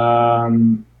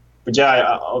 But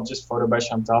yeah, I'll just photo bash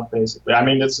on top basically. I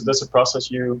mean, that's a process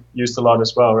you used a lot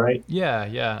as well, right?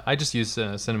 Yeah. I just use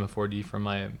Cinema 4D for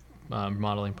my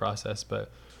modeling process, but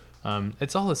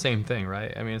it's all the same thing,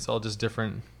 right? I mean, it's all just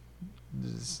different.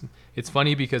 It's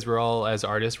funny because we're all, as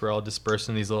artists, we're all dispersed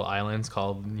in these little islands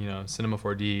called, Cinema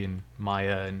 4D and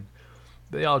Maya, and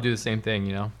they all do the same thing,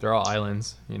 They're all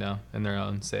islands, in their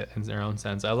own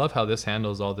sense. I love how this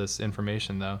handles all this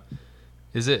information, though.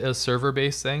 Is it a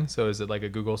server-based thing? So is it like a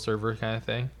Google server kind of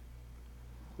thing?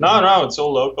 No, it's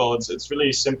all local. It's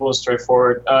really simple and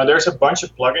straightforward. There's a bunch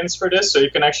of plugins for this, so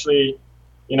you can actually,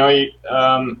 you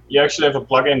actually have a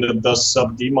plugin that does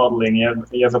sub-D modeling. You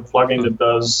have a plugin that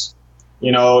does,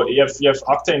 you have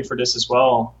Octane for this as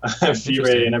well,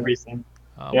 V-Ray and everything.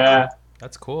 Oh, yeah, wow.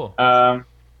 That's cool.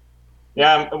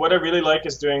 Yeah, what I really like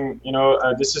is doing,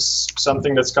 this is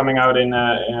something that's coming out in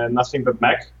Nothing But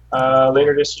Mac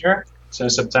later this year, so in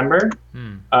September.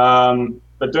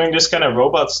 But doing this kind of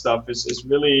robot stuff is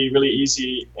really, really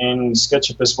easy in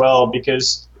SketchUp as well,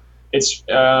 because it's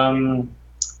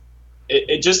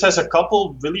it just has a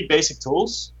couple really basic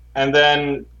tools, and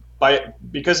then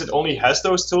because it only has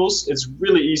those tools, it's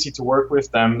really easy to work with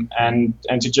them and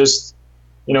to just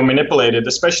manipulate it,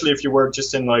 especially if you work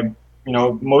just in like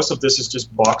most of this is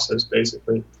just boxes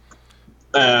basically.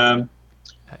 And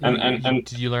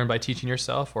did you learn by teaching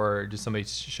yourself, or did somebody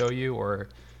show you, or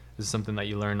is it something that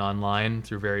you learned online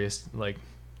through various like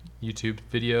YouTube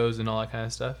videos and all that kind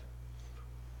of stuff?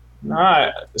 No,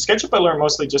 SketchUp I learned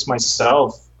mostly just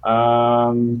myself.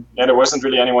 There wasn't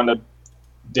really anyone that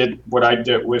did what I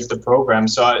did with the program.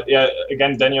 So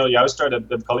again, Daniel Joustra,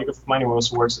 that colleague of mine who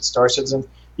also works at Star Citizen,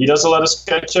 he does a lot of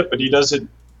SketchUp, but he does it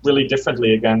really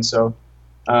differently again. So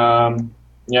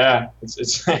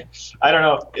it's I don't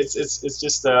know. It's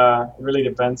just it really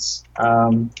depends.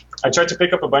 I tried to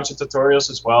pick up a bunch of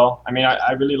tutorials as well. I mean,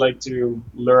 I really like to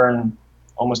learn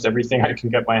almost everything I can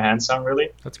get my hands on, really.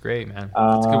 That's great, man.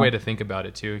 That's a good way to think about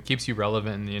it too. It keeps you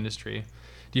relevant in the industry.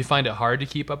 Do you find it hard to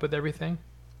keep up with everything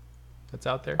that's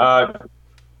out there?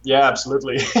 Yeah,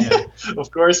 absolutely. Yeah. Of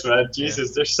course, man.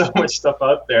 Jesus, there's so much stuff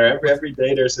out there. Every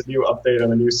day there's a new update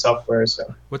on a new software.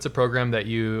 So, what's a program that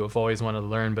you've always wanted to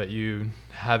learn but you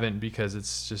haven't because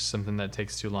it's just something that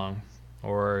takes too long,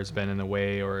 or has been in the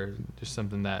way, or just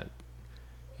something that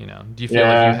do you feel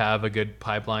like you have a good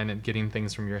pipeline at getting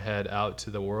things from your head out to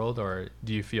the world, or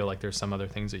do you feel like there's some other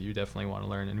things that you definitely want to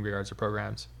learn in regards to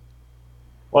programs?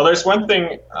 Well, there's one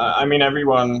thing. I mean,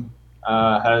 everyone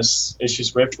has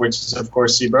issues with, which is of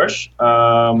course ZBrush.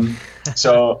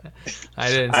 So I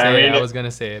didn't say it. I was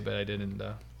gonna say it, but I didn't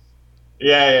though.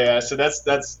 Yeah. So that's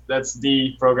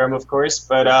the program, of course.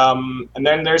 But and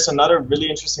then there's another really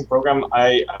interesting program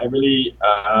I really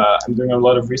I'm doing a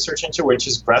lot of research into, which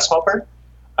is Grasshopper.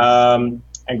 And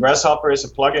Grasshopper is a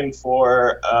plugin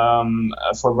for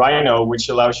Rhino, which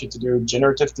allows you to do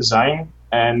generative design.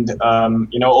 And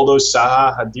all those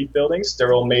Zaha Hadid buildings,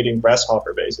 they're all made in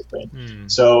Grasshopper basically.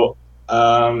 So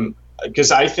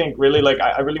because I think really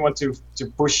I really want to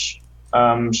push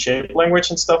shape language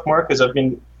and stuff more, because I've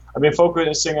been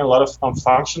focusing a lot on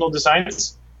functional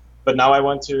designs, but now I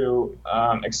want to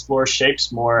explore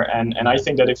shapes more. And I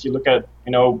think that if you look at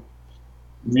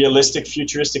realistic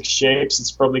futuristic shapes,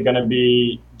 it's probably going to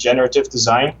be generative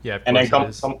design. Yeah, of and then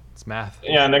it's math.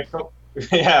 Yeah, and then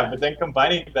but then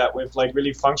combining that with like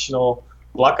really functional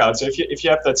blockouts. So if you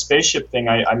have that spaceship thing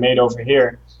I made over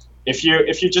here, if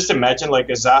you just imagine like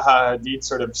a Zaha Hadid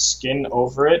sort of skin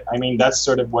over it, I mean that's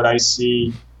sort of what I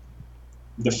see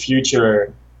the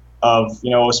future of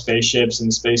spaceships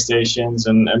and space stations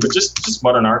but just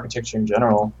modern architecture in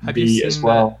general Have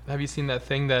you seen that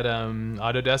thing that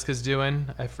Autodesk is doing?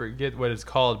 I forget what it's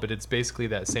called, but it's basically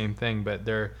that same thing, but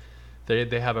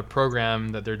they have a program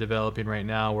that they're developing right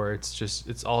now where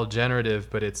it's all generative,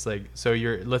 but it's like, so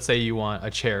let's say you want a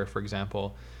chair, for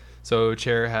example. So a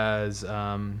chair has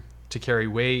to carry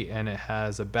weight, and it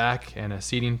has a back and a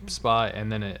seating spot,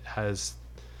 and then it has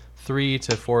 3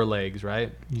 to 4 legs,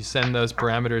 right? You send those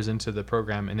parameters into the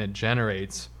program and it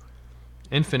generates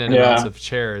infinite amounts of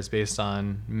chairs based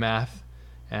on math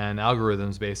and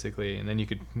algorithms basically, and then you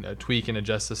could tweak and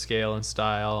adjust the scale and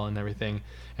style and everything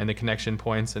and the connection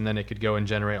points, and then it could go and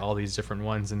generate all these different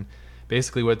ones. And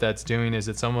basically what that's doing is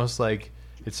it's almost like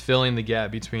it's filling the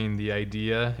gap between the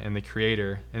idea and the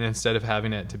creator. And instead of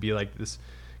having it to be like this,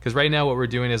 because right now what we're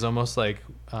doing is almost like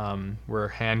we're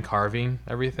hand carving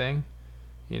everything,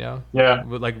 you know? Yeah.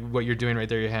 Like what you're doing right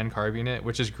there, you're hand carving it,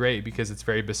 which is great because it's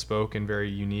very bespoke and very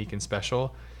unique and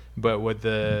special. But with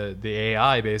the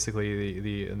AI, basically,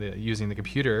 the using the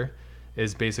computer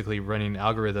is basically running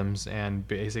algorithms and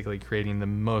basically creating the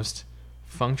most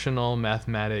functional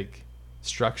mathematic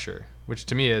structure, which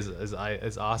to me is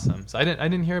awesome. So I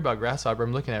didn't hear about Grasshopper.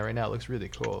 I'm looking at it right now. It looks really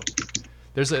cool.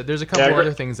 There's a couple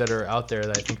other things that are out there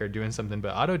that I think are doing something,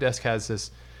 but Autodesk has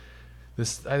this.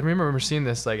 I remember seeing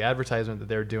this like advertisement that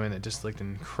they were doing that just looked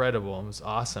incredible. It was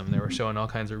awesome. They were showing all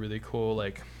kinds of really cool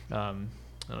like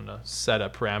I don't know,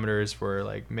 setup parameters for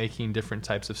like making different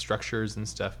types of structures and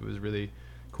stuff. It was really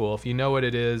cool. If you know what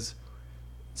it is,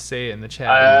 say it in the chat.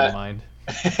 I don't mind.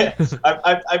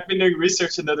 I've been doing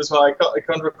research in that as well. I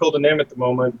can't recall the name at the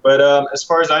moment, but as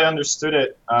far as I understood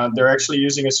it, they're actually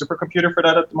using a supercomputer for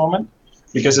that at the moment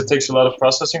because it takes a lot of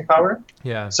processing power.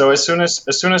 Yeah. So as soon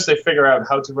as they figure out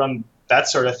how to run that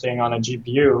sort of thing on a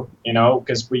GPU, you know,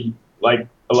 because we like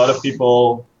a lot of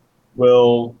people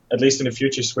will, at least in the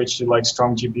future, switch to like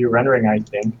strong GPU rendering, I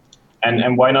think.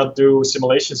 And why not do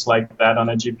simulations like that on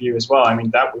a GPU as well? I mean,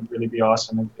 that would really be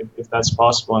awesome if that's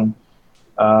possible. And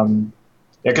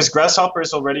yeah, because Grasshopper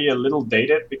is already a little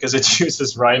dated because it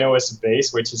uses Rhino as a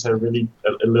base, which is a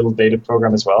little dated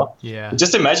program as well. Yeah. But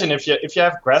just imagine if you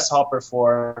have Grasshopper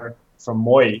for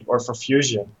Moi or for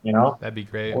Fusion, you know? That'd be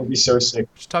great. It would be so sick.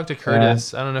 Just talk to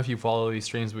Curtis. I don't know if you follow these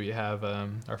streams, but we have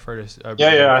our Curtis I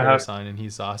have. on, and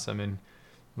he's awesome. And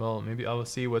well, maybe I'll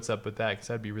see what's up with that because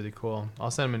that'd be really cool.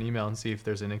 I'll send him an email and see if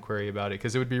there's an inquiry about it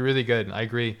because it would be really good. I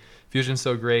agree. Fusion's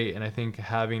so great, and I think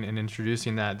having and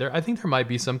introducing that I think there might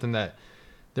be something that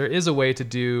there is a way to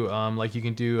do, like you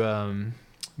can do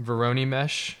Veroni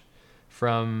mesh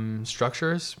from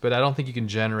structures, but I don't think you can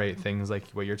generate things like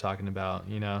what you're talking about,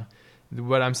 you know?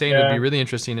 What I'm saying would be really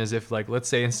interesting is if, like, let's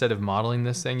say instead of modeling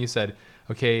this thing, you said,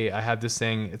 okay, I have this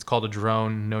thing, it's called a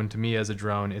drone, known to me as a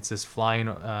drone. It's this flying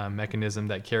mechanism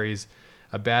that carries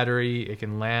a battery, it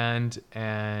can land,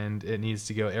 and it needs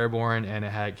to go airborne, and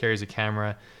it carries a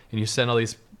camera, and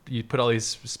you put all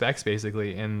these specs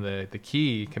basically in the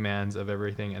key commands of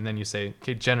everything, and then you say,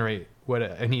 okay, generate what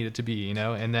I need it to be, you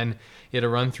know, and then it'll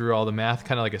run through all the math,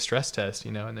 kind of like a stress test,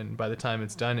 you know, and then by the time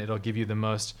it's done, it'll give you the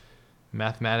most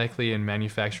mathematically and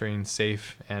manufacturing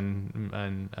safe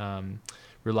and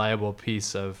reliable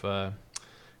piece of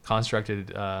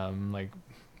constructed like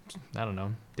I don't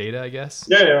know, data, I guess.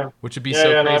 Yeah. Which would be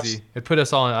so crazy. It'd put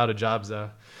us all out of jobs though.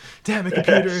 Damn it,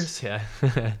 computers. Yeah.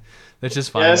 That's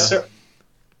just fine.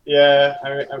 Yeah,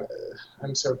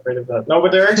 I'm so afraid of that. No,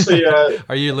 but they're actually.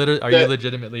 Are you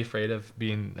legitimately afraid of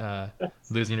being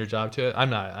losing your job to it? I'm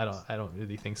not. I don't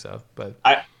really think so. But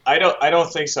I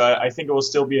don't think so. I think it will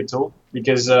still be a tool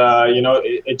because you know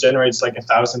it generates like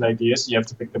 1,000 ideas. You have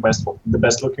to pick the best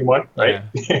looking one, right?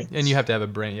 Yeah. And you have to have a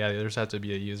brain. Yeah, there's have to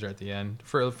be a user at the end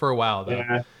for a while though.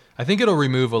 Yeah. I think it'll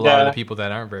remove a lot of the people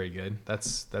that aren't very good.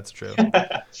 That's true.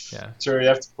 Yeah. True, you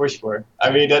have to push for it.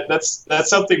 I mean, that's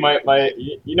something my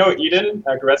you know Eden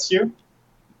Gretzky?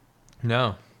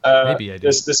 No. Maybe I do.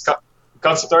 This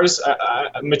concept artist,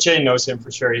 Maciej knows him for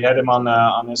sure. He had him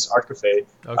on his art cafe.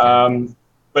 Okay.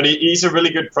 But he's a really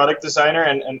good product designer,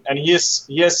 and he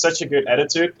has such a good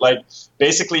attitude. Like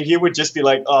basically, he would just be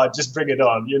like, "Oh, just bring it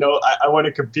on." You know, I want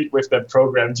to compete with that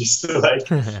program just to like,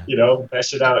 you know,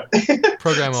 bash it out.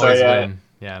 Program always win.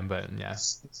 Yeah, but yeah.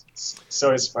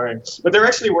 So inspiring. But they're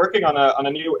actually working on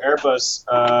a new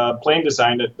Airbus plane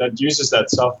design that uses that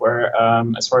software,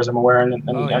 as far as I'm aware, and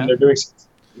they're doing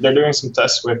some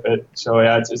tests with it. So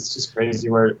yeah, it's just crazy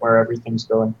where everything's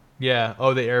going. Yeah.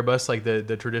 Oh, the Airbus, like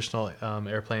the traditional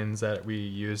airplanes that we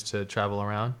use to travel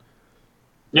around.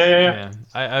 Yeah.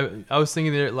 I was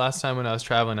thinking that last time when I was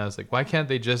traveling, I was like, why can't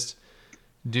they just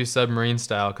do submarine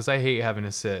style? Because I hate having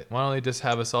to sit. Why don't they just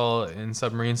have us all in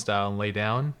submarine style and lay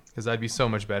down? Because that'd be so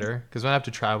much better. Because when I have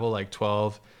to travel like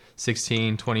 12,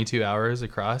 16, 22 hours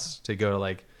across to go to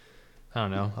like, I don't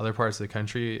know, other parts of the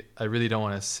country, I really don't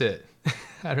want to sit.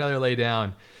 I'd rather lay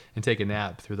down and take a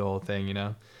nap through the whole thing, you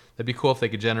know? That'd be cool if they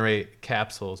could generate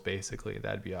capsules, basically.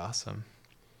 That'd be awesome.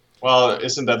 Well,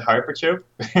 isn't that Hypertube?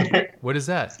 What is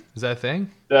that? Is that a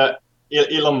thing?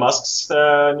 Elon Musk's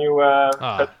new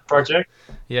project.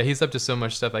 Yeah, he's up to so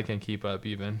much stuff I can't keep up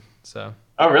even. So.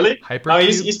 Oh, really? Hypertube? No,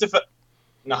 he's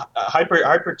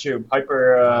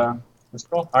Hypertube. What's it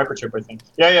called? Hypertrip, I think.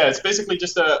 Yeah, yeah. It's basically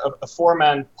just a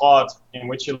four-man pod in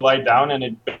which you lie down, and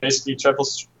it basically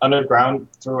travels underground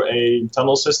through a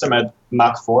tunnel system at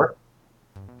Mach 4.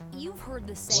 You've heard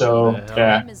the saying. So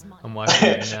yeah, I'm watching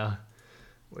it right now.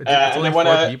 It's only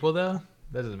 4 people though.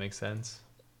 That doesn't make sense.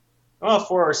 Well,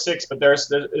 4 or 6, but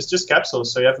it's just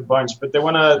capsules, so you have a bunch. But they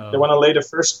wanna lay the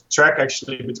first track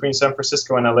actually between San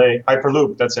Francisco and LA.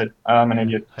 Hyperloop, that's it. I'm an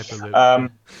idiot. Hyperloop.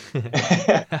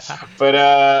 But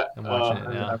I'm watching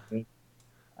it now.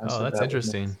 That's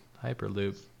interesting.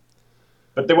 Hyperloop.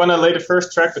 But they want to lay the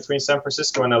first track between San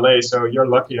Francisco and LA, so you're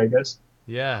lucky, I guess.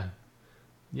 Yeah.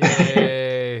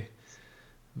 Yay.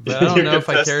 But I don't know if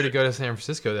I care to go to San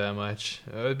Francisco that much.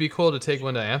 It would be cool to take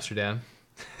one to Amsterdam.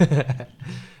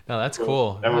 No, that's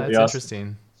cool. That would that's be awesome.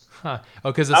 Interesting. Huh.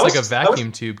 Oh, because it's like a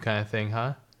vacuum tube kind of thing,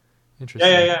 huh?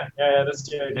 Interesting. Yeah. That's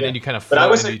the idea. And then you kind of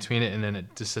float in between it, and then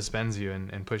it just suspends you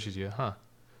and pushes you. Huh.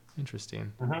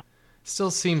 Interesting. Mm-hmm.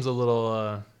 Still seems a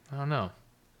little, I don't know.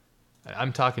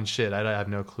 I'm talking shit. I have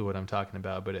no clue what I'm talking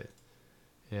about, but it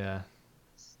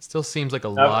still seems like a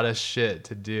lot of shit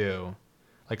to do.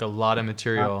 Like a lot of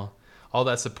material. All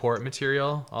that support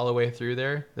material all the way through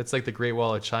there. That's like the Great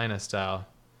Wall of China style.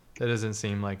 That doesn't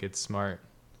seem like it's smart.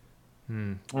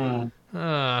 Personalized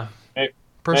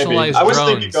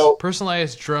drones.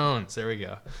 Personalized drones. There we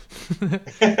go.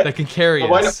 That can carry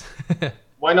us.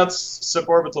 Why not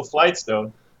suborbital flights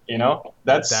though? You know,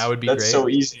 that would be great. So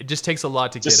easy. It just takes a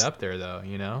lot to get up there, though.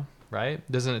 You know, right?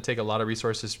 Doesn't it take a lot of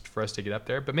resources for us to get up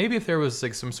there? But maybe if there was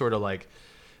like some sort of like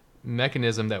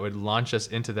mechanism that would launch us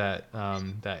into that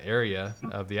area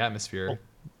of the atmosphere,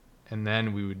 and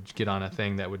then we would get on a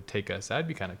thing that would take us. That'd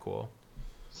be kind of cool.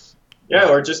 Yeah,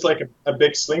 or just like a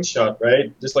big slingshot,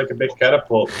 right? Just like a big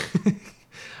catapult.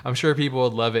 I'm sure people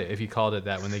would love it if you called it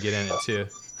that when they get in it too.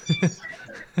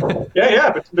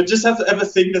 Yeah, but just have a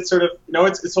thing that's sort of, you know,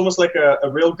 it's almost like a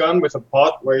real gun with a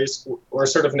pod or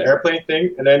sort of an airplane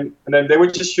thing, and then they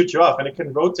would just shoot you off, and it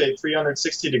can rotate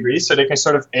 360 degrees, so they can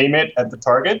sort of aim it at the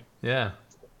target. Yeah,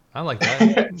 I like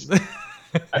that.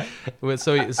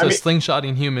 So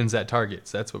slingshotting humans at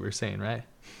targets. That's what we're saying, right?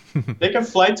 They can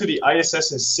fly to the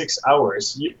ISS in 6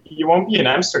 hours. You won't be in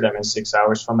Amsterdam in 6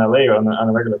 hours from LA on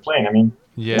a regular plane. I mean,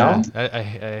 yeah, you know?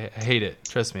 I hate it.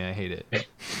 Trust me, I hate it.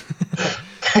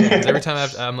 Every time I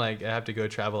have to go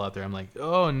travel out there, I'm like,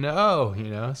 oh no, you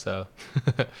know. So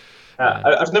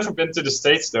I've never been to the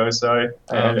States though, so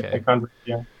I can't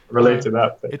relate to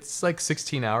that. But. It's like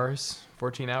 16 hours,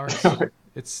 14 hours.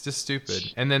 It's just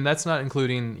stupid. And then that's not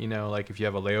including, you know, like if you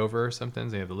have a layover or something,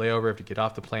 so you have the layover, if you get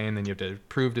off the plane, then you have to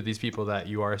prove to these people that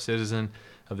you are a citizen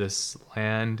of this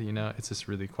land, you know. It's just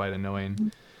really quite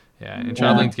annoying. Yeah, and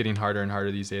traveling's getting harder and harder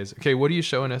these days. Okay, what are you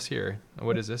showing us here?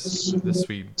 What is this sweet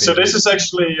baby? So this is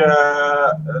actually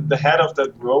the head of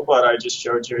that robot I just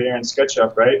showed you here in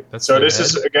SketchUp, right? So this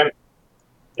is, again,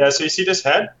 so you see this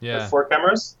head with 4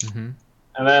 cameras? Mm-hmm.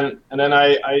 And then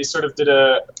I sort of did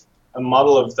a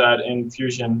model of that in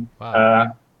Fusion.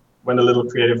 Wow. Went a little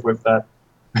creative with that.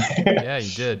 Yeah,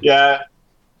 you did. Yeah.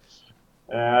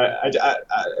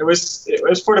 It was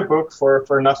for the book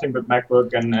for Nothing But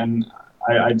MacBook, and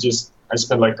I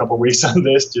spent like a couple weeks on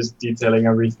this, just detailing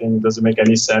everything. It doesn't make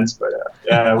any sense, but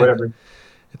yeah, whatever.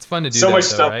 It's fun to do so that, much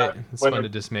though, stuff, right? It's fun to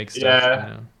just make stuff. Yeah.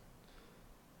 You know?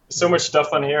 So much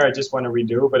stuff on here I just want to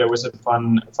redo, but it was a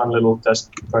fun little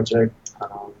test project,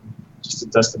 just to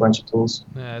test a bunch of tools.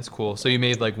 Yeah, that's cool. So you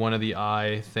made like one of the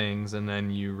eye things, and then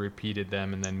you repeated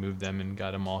them, and then moved them, and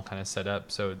got them all kind of set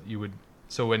up, so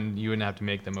when you wouldn't have to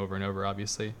make them over and over,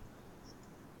 obviously.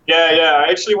 Yeah. I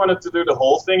actually wanted to do the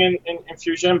whole thing in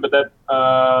Fusion, but that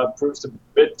proved a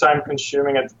bit time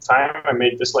consuming at the time. I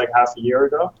made this like half a year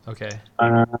ago. Okay.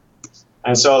 And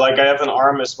so like I have an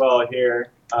arm as well here,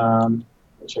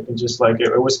 which I can just like,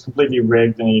 it was completely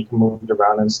rigged and you can move it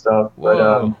around and stuff.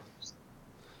 Whoa.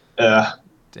 But yeah.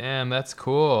 Damn, that's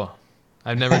cool.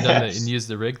 I've never done it and used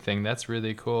the rig thing. That's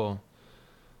really cool.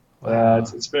 Wow. Yeah,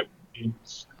 it's a bit.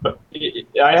 But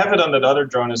I have it on that other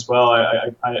drone as well. I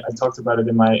talked about it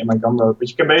in my Gumroad. But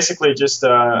you can basically just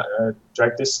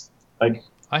drag this like.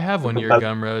 I have one of your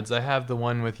Gumroads. I have the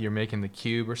one with you're making the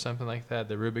cube or something like that,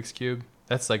 the Rubik's cube.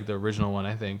 That's like the original one,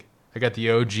 I think. I got the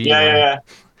OG. Yeah.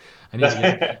 I need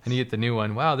to get the new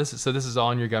one. Wow, this is all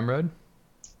on your Gumroad?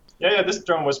 Yeah, this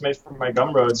drone was made for my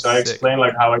Gumroad, so I explained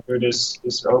like how I do this.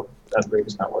 Oh, that rig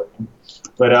is not working.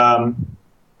 But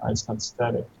it's not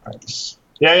static. Right.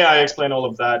 Yeah, I explain all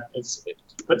of that.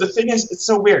 But the thing is, it's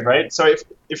so weird, right? So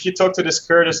if you talk to this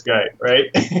Curtis guy,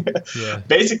 right? Yeah.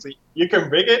 Basically, you can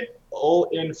rig it all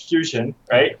in Fusion,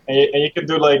 right? And you can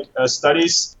do like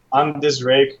studies on this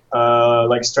rig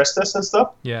like stress tests and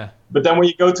stuff. Yeah. But then when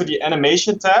you go to the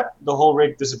animation tab, the whole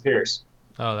rig disappears.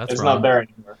 Oh, that's it's wrong. not there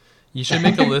anymore. You should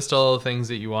make a list of all the things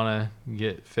that you want to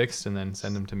get fixed and then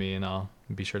send them to me, and I'll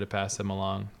be sure to pass them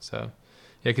along. So,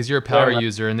 yeah, because you're a power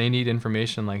user and they need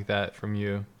information like that from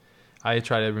you. I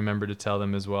try to remember to tell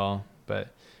them as well. But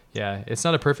yeah, it's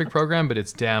not a perfect program, but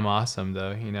it's damn awesome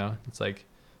though. You know, it's like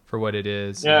for what it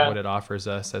is and what it offers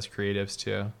us as creatives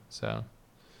too. So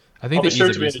I think the ease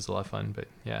of use is a lot of fun, but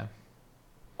yeah.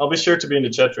 I'll be sure to be in the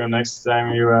chat room next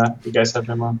time you guys have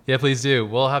him on. Yeah, please do.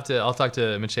 I'll talk to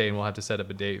Maciej and we'll have to set up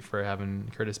a date for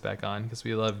having Curtis back on, because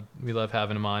we love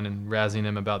having him on and razzing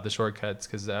him about the shortcuts,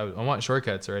 because I want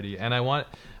shortcuts already, and I want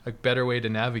a better way to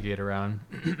navigate around.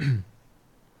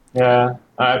 Yeah,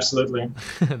 absolutely.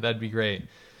 That'd be great.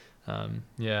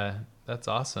 Yeah, that's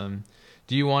awesome.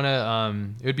 Do you want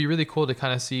to, it would be really cool to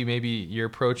kind of see maybe your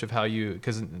approach of how you,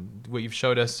 because what you've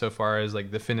showed us so far is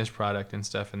like the finished product and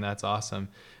stuff, and that's awesome.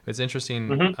 It's interesting.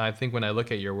 Mm-hmm. I think when I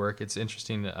look at your work, it's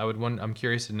interesting. I'm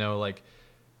curious to know, like,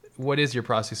 what is your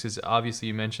process? Because obviously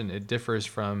you mentioned it differs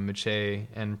from Maciej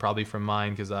and probably from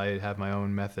mine, because I have my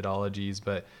own methodologies,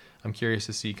 but I'm curious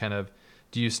to see kind of,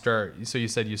 do you start, so you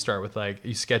said you start with like,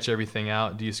 you sketch everything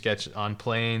out. Do you sketch on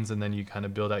planes and then you kind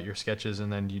of build out your sketches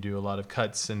and then you do a lot of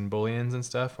cuts and booleans and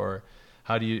stuff? Or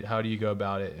how do you go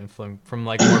about it, and from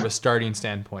like more of a starting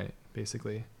standpoint,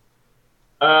 basically?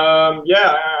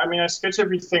 Yeah, I mean, I sketch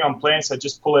everything on planes. I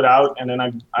just pull it out and then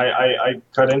I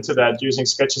cut into that using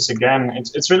sketches again.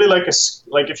 It's really like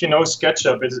if you know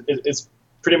SketchUp, it's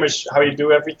pretty much how you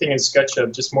do everything in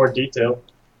SketchUp, just more detail.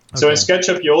 So in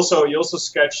SketchUp, you also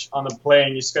sketch on a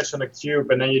plane, you sketch on a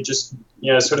cube, and then you just,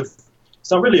 sort of,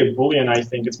 it's not really a Boolean, I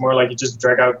think. It's more like you just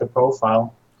drag out the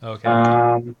profile.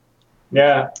 Okay.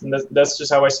 Yeah, and that's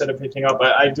just how I set everything up.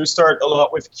 I do start a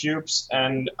lot with cubes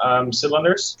and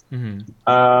cylinders.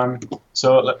 Mm-hmm.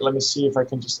 So let me see if I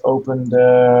can just open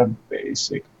the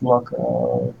basic block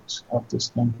of this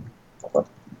thing. Oh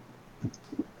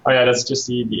yeah, that's just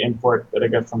the import that I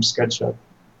get from SketchUp.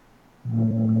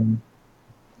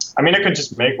 I mean, I could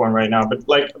just make one right now, but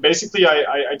like basically,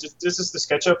 this is the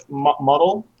SketchUp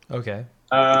model. Okay.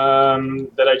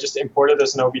 That I just imported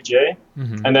as an OBJ,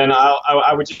 mm-hmm. and then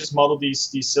I would just model these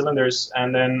cylinders,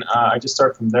 and then I just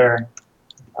start from there,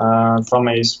 from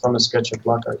a SketchUp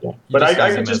block again. But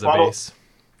I can just model. Base.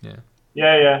 Yeah.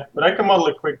 Yeah. But I can model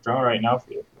a quick drone right now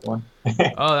for you.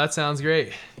 Oh, that sounds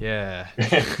great. Yeah.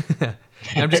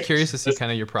 I'm just curious to see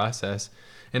kind of your process.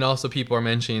 And also people are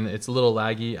mentioning it's a little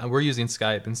laggy. We're using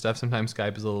Skype and stuff. Sometimes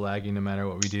Skype is a little laggy no matter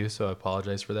what we do, so I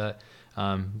apologize for that.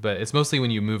 But it's mostly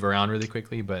when you move around really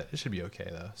quickly, but it should be okay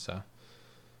though. So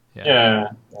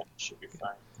yeah, it should be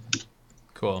fine.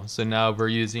 Cool. So now we're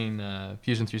using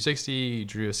Fusion 360. You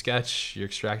drew a sketch. You're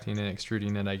extracting and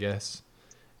extruding it, I guess.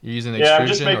 You're using the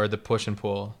extrusion or the push and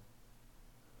pull?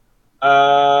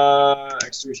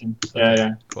 Extrusion. Okay.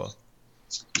 Yeah. Cool.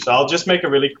 So I'll just make a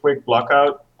really quick block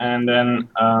out, and then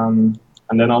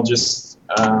I'll just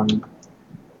go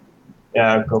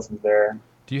from there.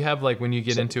 Do you have, like, when you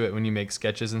get into it, when you make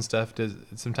sketches and stuff,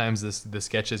 sometimes the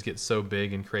sketches get so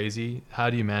big and crazy? How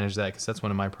do you manage that? Because that's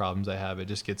one of my problems I have. It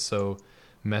just gets so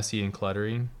messy and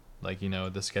cluttering, like,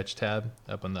 the sketch tab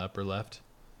up on the upper left.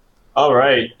 All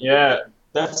right. Yeah.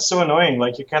 That's so annoying.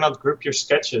 Like, you cannot group your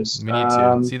sketches. We need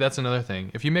to. See, that's another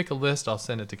thing. If you make a list, I'll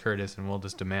send it to Curtis, and we'll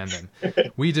just demand them.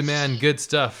 We demand good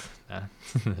stuff.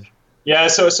 Yeah,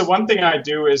 so one thing I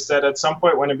do is that at some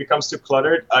point when it becomes too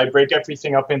cluttered, I break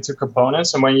everything up into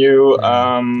components, and when you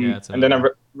and then I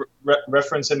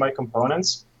reference in my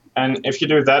components, and if you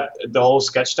do that, the whole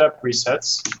sketch tab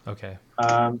resets. Okay.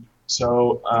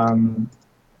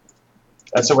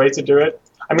 That's a way to do it.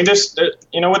 I mean,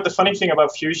 what the funny thing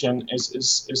about Fusion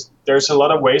is there's a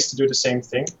lot of ways to do the same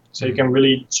thing, so you can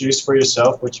really choose for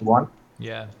yourself what you want.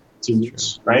 Yeah. To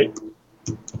use, right?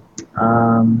 But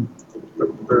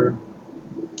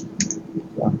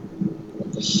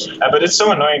it's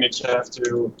so annoying that you have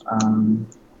to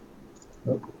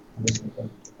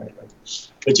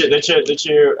that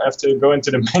you have to go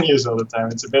into the menus all the time.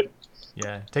 It's a bit.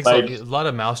 Yeah, it takes a lot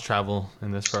of mouse travel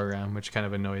in this program, which kind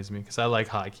of annoys me because I like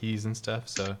hotkeys and stuff.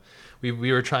 So we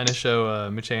were trying to show,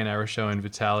 Maciej and I were showing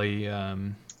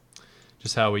Vitaly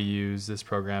just how we use this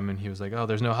program, and he was like, "Oh,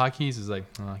 there's no hotkeys." He's like,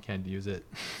 "Oh, I can't use it."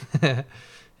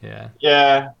 Yeah.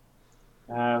 Yeah.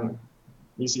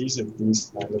 He's a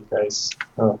beast, man, look, guys.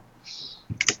 Oh.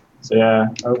 So yeah.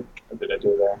 Oh, what did I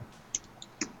do there?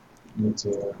 I need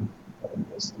to.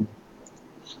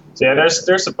 So yeah,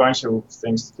 there's a bunch of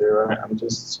things to do. I'm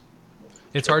just.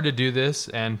 It's hard to do this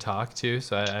and talk too,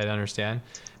 so I understand.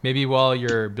 Maybe while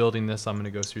you're building this, I'm going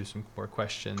to go through some more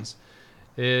questions.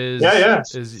 Is Yeah.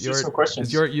 is Just Jort some questions.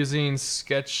 is Jort using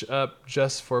SketchUp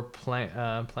just for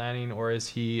planning, or is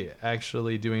he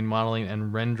actually doing modeling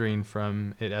and rendering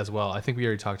from it as well? I think we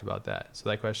already talked about that. So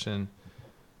that question,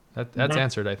 that's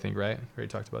answered, I think, right? We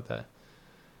already talked about that.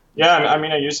 Yeah, I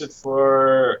mean, I use it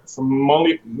for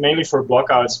mainly for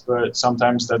blockouts, but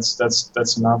sometimes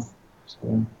that's enough.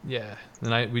 So. Yeah,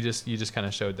 and you just kind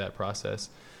of showed that process.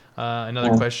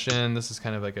 Another question. This is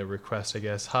kind of like a request, I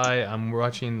guess. Hi, I'm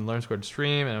watching Learn Squared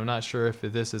stream, and I'm not sure if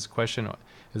this question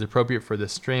is appropriate for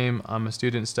this stream. I'm a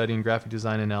student studying graphic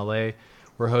design in LA.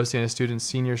 We're hosting a student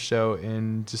senior show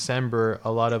in December.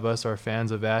 A lot of us are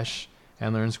fans of Ash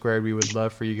and Learn Squared. We would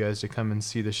love for you guys to come and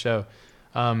see the show.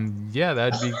 Yeah,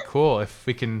 that'd be cool if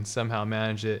we can somehow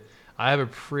manage it. I have a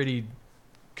pretty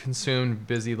consumed,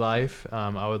 busy life.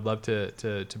 I would love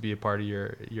to be a part of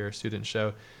your student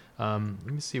show. Let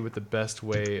me see what the best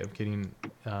way of getting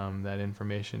that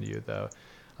information to you, though.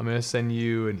 I'm going to send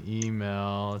you an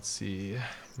email. Let's see.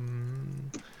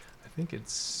 I think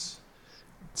it's...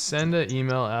 Send an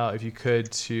email out, if you could,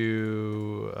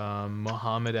 to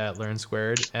Mohammed at Learn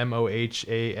Squared,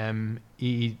 MOHAMED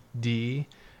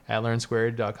at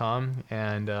learnsquared.com,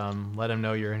 and let him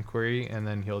know your inquiry, and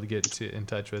then he'll get in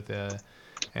touch with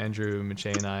Andrew, Mache,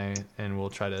 and I, and we'll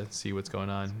try to see what's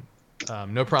going on.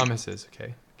 No promises,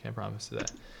 okay? Can't promise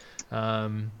that.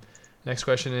 Next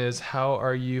question is, how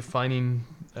are you finding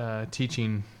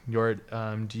teaching, Jort?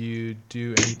 Do you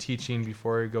do any teaching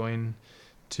before going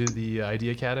to the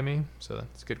Idea Academy? So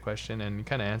that's a good question, and you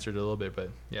kind of answered it a little bit, but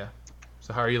yeah.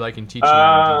 So how are you liking teaching,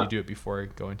 and did you do it before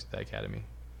going to the Academy?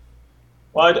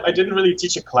 Well, I didn't really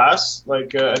teach a class.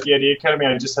 Like at the Idea Academy,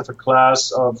 I just have a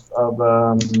class of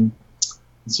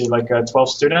let's see, like 12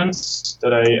 students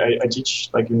that I teach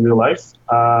like in real life.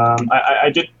 I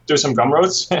did do some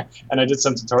Gumroads and I did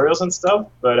some tutorials and stuff,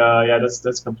 but yeah,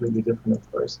 that's completely different,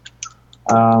 of course.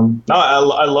 No,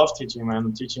 I love teaching,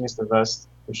 man. Teaching is the best,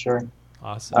 for sure.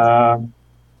 Awesome.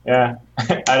 Yeah,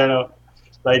 I don't know.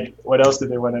 Like, what else did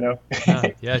they want to know?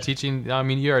 Yeah, teaching. I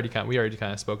mean, we already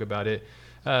kind of spoke about it.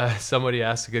 Somebody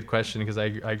asked a good question, because I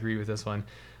agree with this one.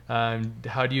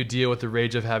 How do you deal with the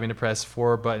rage of having to press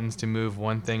 4 buttons to move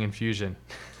one thing in Fusion?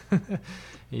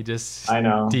 You just I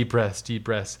know. Deep breaths.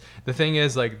 The thing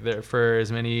is, like, for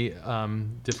as many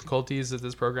difficulties that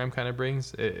this program kind of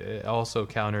brings, it also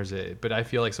counters it. But I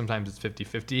feel like sometimes it's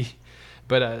 50-50.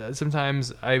 But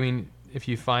sometimes, I mean, if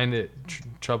you find it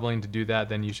troubling to do that,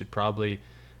 then you should probably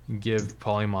give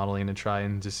polymodeling a try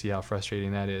and just see how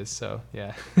frustrating that is. So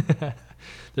yeah.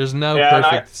 There's no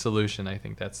perfect solution. I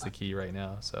think that's the key right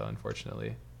now. So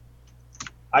unfortunately,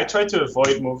 I try to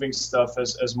avoid moving stuff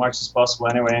as much as possible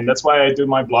anyway, and that's why I do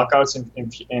my blockouts in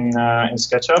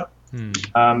SketchUp.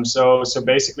 So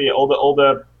basically, all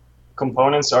the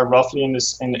components are roughly in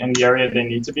the area they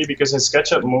need to be, because in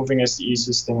SketchUp, moving is the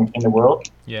easiest thing in the world.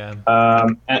 Yeah.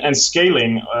 And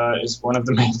scaling is one of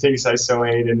the main things I so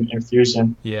hate in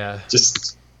Fusion. Yeah.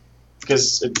 Just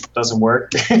because it doesn't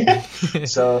work.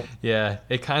 So yeah,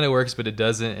 it kind of works, but it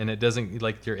doesn't, and it doesn't,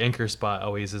 like, your anchor spot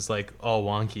always is like all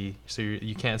wonky, so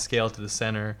you can't scale to the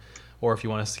center, or if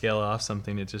you want to scale off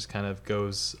something, it just kind of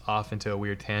goes off into a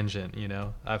weird tangent, you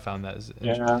know. I found that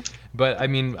interesting. But I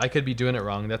mean, I could be doing it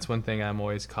wrong. That's one thing I'm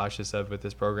always cautious of with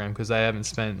this program, because I haven't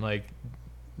spent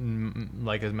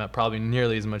probably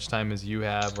nearly as much time as you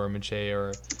have, or Mache,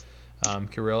 or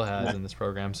Kirill has in this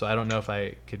program, so I don't know if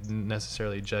I could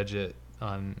necessarily judge it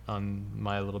on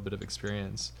my little bit of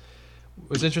experience.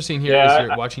 What's interesting here is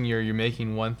you're watching you're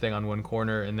making one thing on one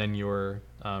corner, and then you're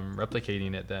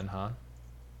replicating it then, huh?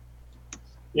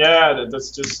 Yeah,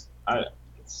 that's just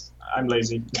I'm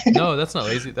lazy. No, that's not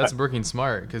lazy. That's working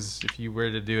smart, because if you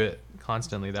were to do it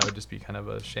constantly, that would just be kind of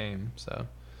a shame. So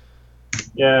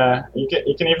yeah, you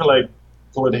can even like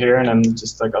pull it here and then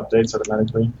just like updates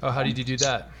automatically. Oh, how did you do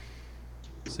that?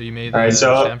 So you made the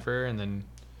chamfer, and then...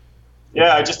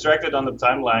 Yeah, I just dragged it on the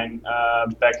timeline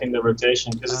back in the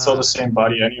rotation, because it's all the same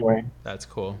body anyway. That's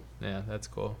cool. Yeah, that's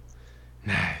cool.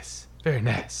 Nice. Very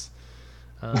nice.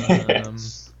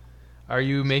 Are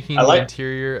you making the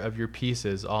interior of your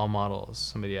pieces all models?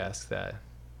 Somebody asked that.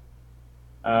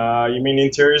 You mean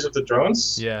interiors of the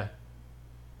drones? Yeah.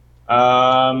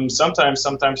 Sometimes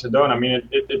I don't. I mean,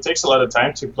 it takes a lot of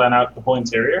time to plan out the whole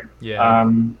interior. Yeah.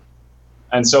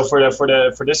 And so for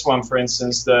this one, for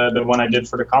instance, the one I did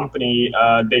for the company,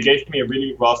 they gave me a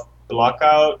really rough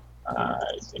blockout. I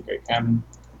think I can,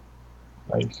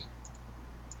 like,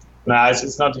 nah,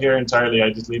 it's not here entirely. I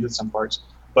deleted some parts.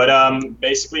 But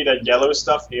basically, that yellow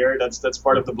stuff here, that's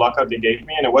part of the blockout they gave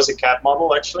me, and it was a CAD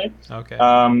model actually. Okay.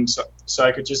 So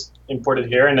I could just import it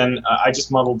here, and then I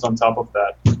just modeled on top of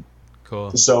that.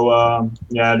 Cool. So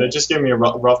yeah, they just gave me a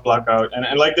rough blackout,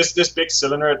 and like this big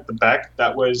cylinder at the back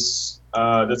that was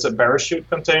that's a parachute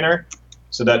container,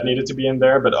 so that needed to be in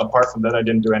there. But apart from that, I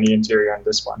didn't do any interior on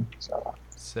this one. So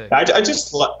Sick. I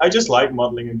just like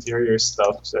modeling interior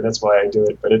stuff, so that's why I do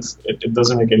it. But it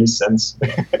doesn't make any sense.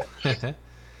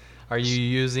 Are you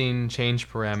using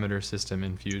change parameter system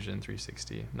in Fusion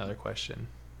 360? Another question.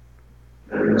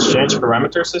 Change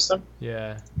parameter system?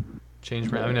 Yeah, change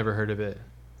parameter. I've never heard of it.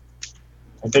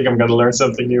 I think I'm gonna learn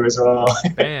something new as well.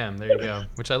 Bam, there you go.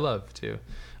 Which I love too.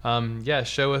 Yeah,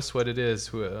 show us what it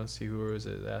is. Let's see, who was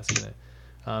it asking it?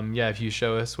 Yeah, if you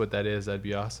show us what that is, that'd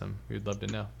be awesome. We'd love to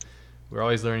know. We're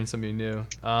always learning something new.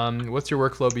 What's your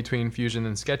workflow between Fusion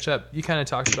and SketchUp? You kind of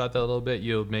talked about that a little bit.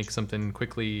 You'll make something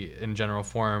quickly in general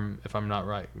form, if I'm not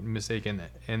mistaken,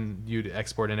 and you'd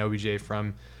export an OBJ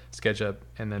from SketchUp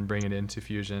and then bring it into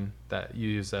Fusion that you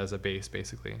use as a base,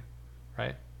 basically,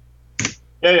 right?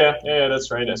 Yeah, that's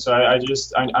right. So I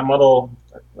model.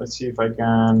 Let's see if I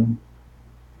can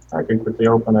quickly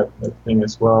open that thing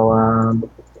as well.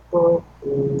 Let's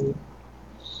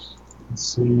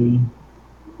see.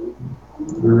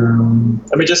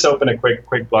 Let me just open a quick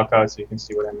blockout so you can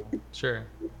see what I mean. Sure.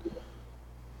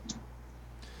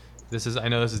 I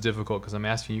know this is difficult because I'm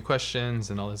asking you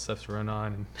questions and all this stuff's going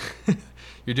on.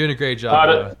 You're doing a great job,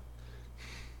 though.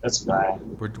 That's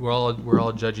fine. We're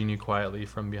all judging you quietly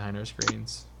from behind our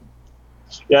screens.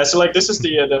 Yeah, so like this is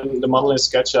the model in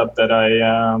SketchUp that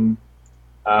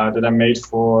I made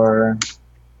for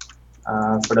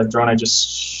that drone I just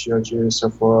showed you. So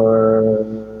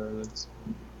for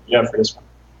this one,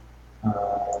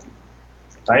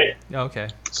 right? Okay.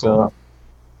 Cool. So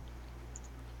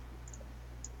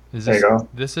there you go.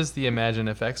 This is the Imagine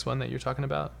FX one that you're talking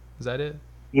about. Is that it?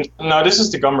 No, this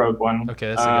is the Gumroad one. Okay,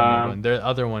 that's the Gumroad one. The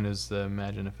other one is the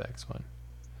Imagine FX one.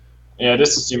 Yeah,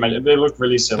 this is the Imagine. They look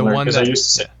really similar because I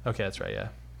used to. Okay, that's right. Yeah.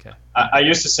 Okay. I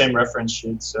used the same reference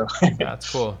sheet, so. That's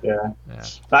cool. Yeah.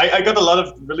 I got a lot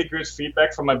of really good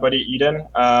feedback from my buddy Eden.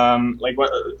 Like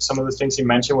some of the things he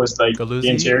mentioned was like Galuzzi, the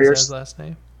interiors. is that his last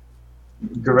name?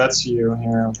 Goretzio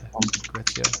here.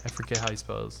 Goretzio. I forget how he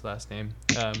spells his last name.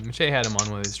 Shay had him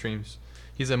on one of his streams.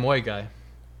 He's a Moi guy.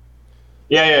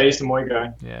 Yeah, he's the Moi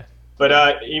guy. Yeah.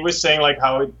 But he was saying like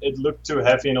how it looked too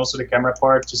heavy, and also the camera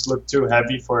part just looked too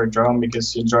heavy for a drone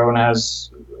because your drone has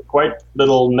quite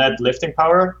little net lifting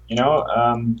power. You know,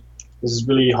 this is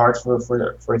really hard for a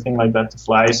thing like that to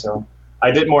fly. So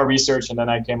I did more research, and then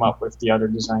I came up with the other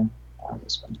design.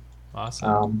 This one.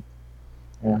 Awesome.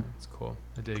 Yeah. That's cool.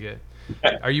 I dig it.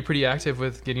 Are you pretty active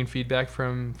with getting feedback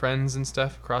from friends and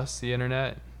stuff across the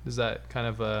internet? Is that kind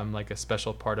of like a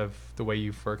special part of the way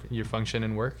you function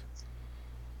and work?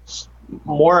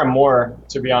 More and more,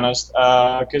 to be honest,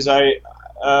 because to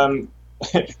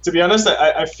be honest,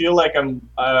 I feel like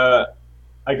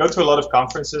I go to a lot of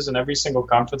conferences, and every single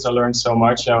conference I learn so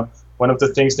much. One of the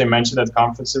things they mentioned at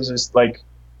conferences is like,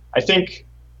 I think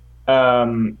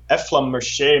Eflam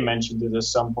Mercier mentioned it at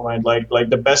some point. Like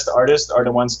the best artists are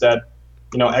the ones that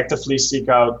actively seek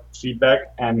out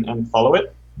feedback and follow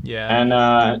it. Yeah.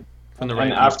 And from the right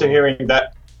and after people. hearing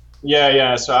that,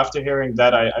 yeah. So after hearing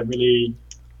that, I really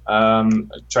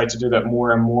try to do that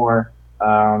more and more,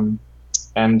 and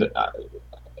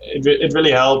it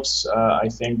really helps, I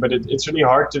think. But it's really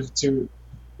hard to the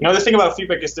thing about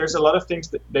feedback is there's a lot of things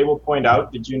that they will point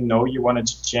out that you wanted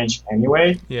to change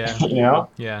anyway. Yeah.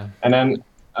 Yeah. And then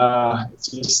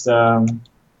it's just I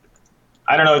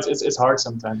don't know. It's hard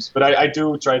sometimes, but I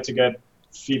do try to get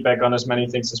feedback on as many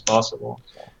things as possible.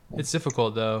 So. It's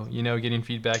difficult though, getting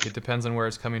feedback. It depends on where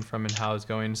it's coming from and how it's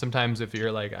going. Sometimes if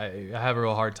you're like, I have a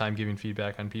real hard time giving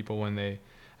feedback on people when they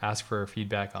ask for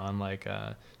feedback on like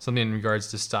something in regards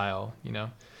to style,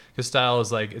 because style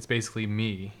is like, it's basically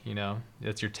me,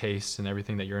 it's your taste and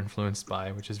everything that you're influenced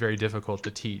by, which is very difficult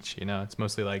to teach. It's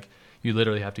mostly like you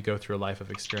literally have to go through a life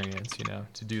of experience,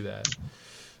 to do that.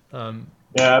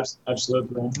 Yeah,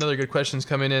 absolutely. Another good question's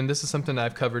coming in. This is something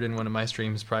I've covered in one of my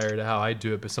streams prior to how I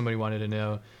do it, but somebody wanted to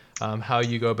know how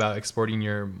you go about exporting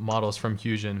your models from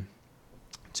Fusion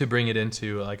to bring it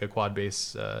into like a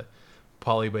quad-based,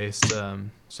 poly-based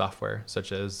software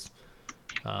such as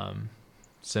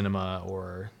Cinema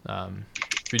or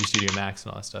 3D Studio Max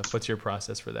and all that stuff. What's your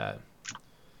process for that?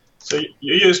 So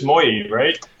you use Moi,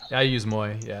 right? Yeah, I use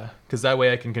Moi, yeah, because that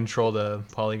way I can control the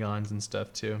polygons and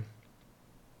stuff too.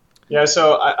 Yeah,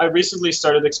 so I recently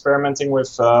started experimenting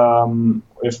with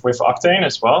Octane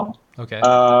as well. Okay.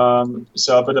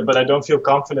 But I don't feel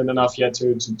confident enough yet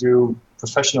to do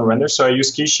professional renders. So I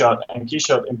use Keyshot, and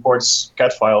Keyshot imports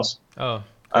CAD files. Oh.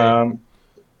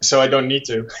 So I don't need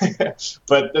to.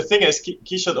 But the thing is,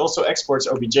 Keyshot also exports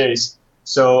OBJs.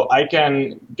 So I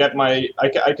can get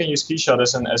I can use Keyshot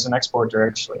as an exporter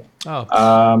actually. Oh,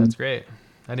 that's great.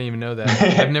 I didn't even know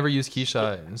that. I've never used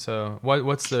Keyshot. So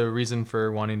what's the reason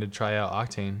for wanting to try out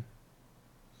Octane?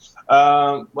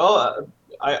 Well,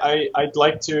 I'd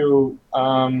like to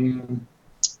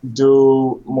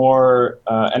do more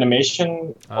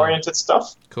animation oriented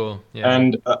stuff. Cool. Yeah.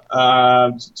 And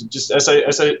just as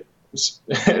I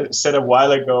said a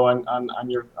while ago on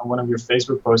one of your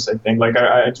Facebook posts, I think like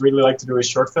I'd really like to do a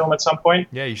short film at some point.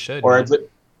 Yeah, you should. Or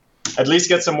at least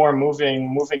get some more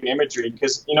moving imagery,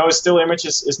 because a still image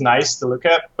is nice to look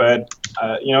at, but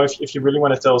if you really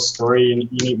want to tell a story,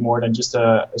 you need more than just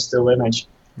a still image.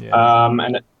 Yeah.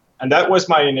 And that was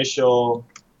my initial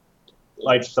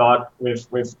like thought with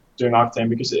doing Octane,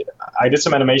 because I did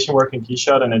some animation work in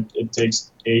Keyshot, and it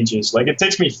takes ages. Like it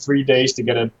takes me 3 days to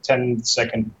get a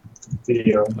 10-second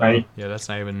video, right? Yeah, that's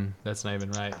not even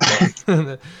right. That's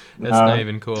not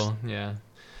even cool. Yeah.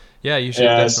 Yeah, you should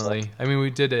definitely. I mean,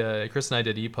 we did. Chris and I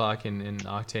did Epoch in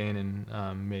Octane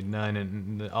and made none,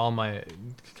 and all my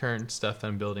current stuff that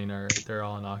I'm building they're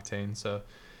all in Octane. So,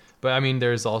 but I mean,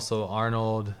 there's also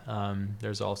Arnold.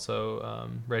 There's also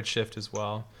Redshift as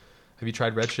well. Have you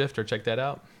tried Redshift or checked that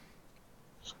out?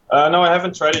 No, I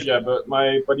haven't tried it yet, but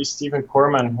my buddy Stephen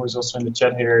Corman, who's also in the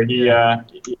chat here,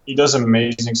 he does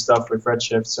amazing stuff with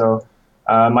Redshift, so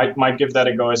might give that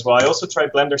a go as well. I also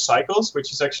tried Blender Cycles,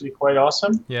 which is actually quite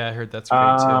awesome. Yeah, I heard that's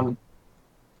great too.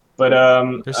 But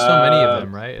there's so many of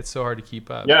them, right? It's so hard to keep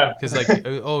up. Yeah. Because like,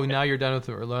 now you're done with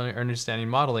understanding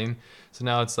modeling, so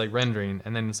now it's like rendering,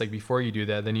 and then it's like before you do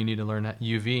that, then you need to learn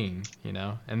UVing,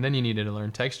 and then you need to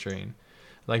learn texturing.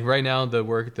 Like right now, the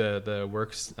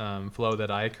works flow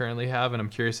that I currently have, and I'm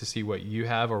curious to see what you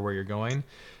have or where you're going,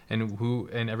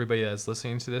 and everybody that's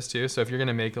listening to this too. So if you're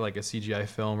gonna make like a CGI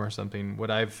film or something, what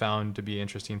I've found to be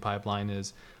interesting pipeline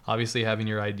is obviously having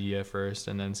your idea first,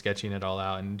 and then sketching it all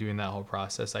out and doing that whole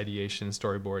process, ideation,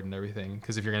 storyboard, and everything.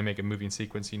 Because if you're gonna make a moving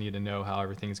sequence, you need to know how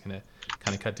everything's gonna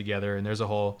kind of cut together, and there's a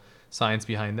whole science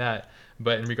behind that.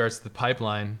 But in regards to the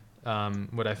pipeline,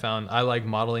 what I found, I like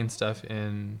modeling stuff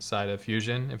inside of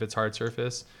Fusion if it's hard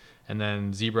surface, and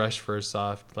then ZBrush for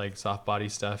soft body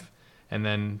stuff, and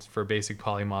then for basic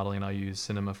poly modeling I'll use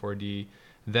Cinema 4D.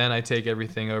 Then I take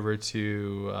everything over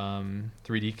to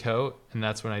 3D Coat, and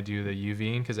that's when I do the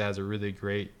UVing, because it has a really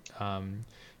great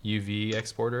UV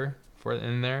exporter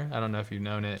in there. I don't know if you've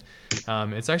known it.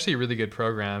 It's actually a really good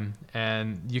program,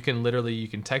 and you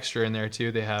can texture in there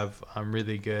too. They have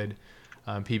really good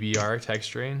PBR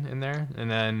texturing in there. And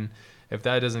then if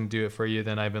that doesn't do it for you,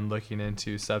 then I've been looking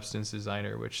into Substance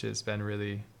Designer, which has been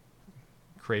really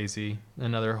crazy,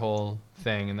 another whole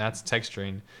thing, and that's texturing.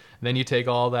 And then you take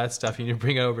all that stuff and you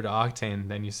bring it over to Octane,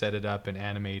 then you set it up and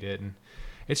animate it, and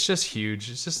it's just huge.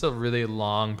 It's just a really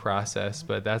long process,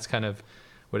 but that's kind of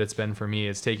what it's been for me.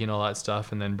 It's taking all that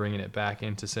stuff and then bringing it back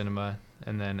into Cinema,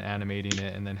 and then animating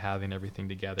it, and then having everything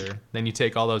together. Then you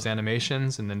take all those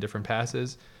animations and then different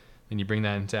passes, and you bring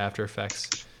that into After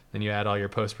Effects. Then you add all your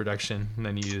post-production, and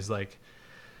then you use like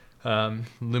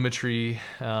Lumetri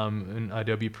and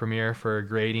Adobe Premiere for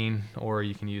grading, or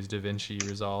you can use DaVinci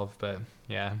Resolve. But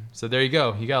yeah, so there you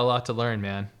go. You got a lot to learn,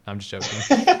 man. I'm just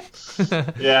joking.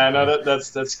 Yeah, no,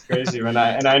 that's crazy, man.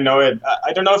 I know it.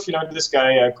 I don't know if you know this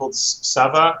guy called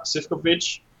Sava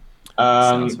Sivkovic.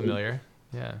 Sounds familiar.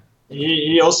 Yeah.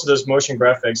 He also does motion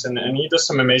graphics, and he does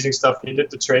some amazing stuff. He did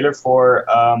the trailer for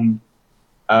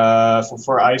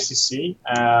ICC,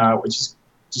 which is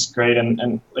just great.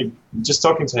 And like just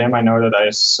talking to him, I know that I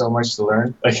have so much to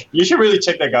learn. Like you should really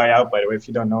check that guy out, by the way, if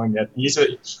you don't know him yet.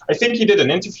 I think he did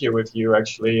an interview with you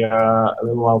actually a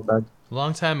little while back. A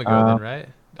long time ago, then, right?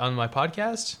 On my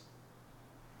podcast?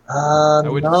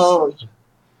 No,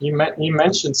 he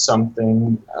mentioned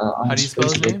something. How do you spell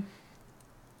his name?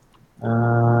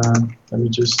 Let me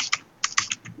just.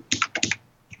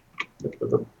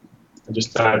 I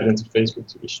just typed it into Facebook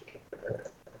to be sure.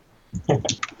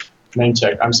 Name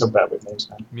check. I'm so bad with names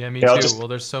now. Yeah, me too. Well,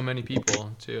 there's so many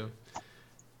people too.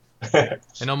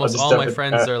 And almost all my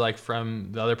friends are like from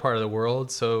the other part of the world.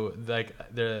 So like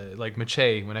they're like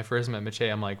Mache. When I first met Mache,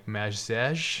 I'm like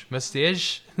Mustache.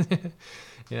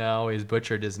 I always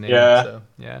butchered his name. Yeah. So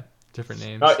yeah, different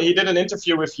names. He did an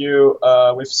interview with you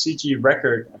with CG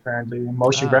Record, apparently,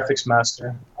 motion graphics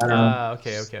master. I don't know.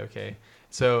 Okay.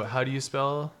 So how do you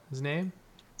spell his name?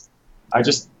 I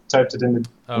just typed it in the.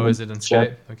 Oh, is it in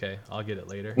Skype? Okay, I'll get it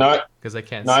later. No, because I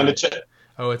can't. No, see in the it. chat.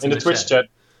 Oh, it's in the Twitch chat.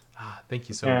 Thank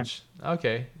you so much.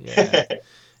 Okay, yeah,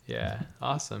 yeah,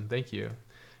 awesome. Thank you.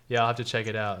 Yeah, I'll have to check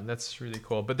it out. That's really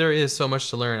cool. But there is so much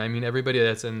to learn. I mean, everybody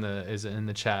that's is in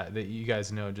the chat that you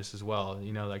guys know just as well.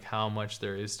 Like how much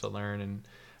there is to learn, and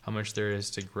how much there is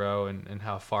to grow and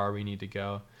how far we need to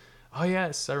go. Oh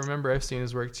yes, I remember I've seen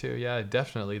his work too. Yeah,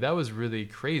 definitely. That was really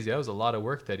crazy. That was a lot of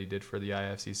work that he did for the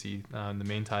IFCC. The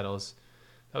main titles.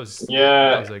 That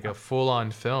Yeah, was like a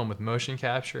full-on film with motion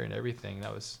capture and everything.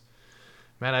 That was,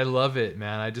 man, I love it,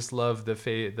 man. I just love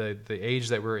the age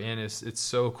that we're in. It's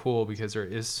so cool because there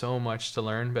is so much to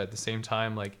learn, but at the same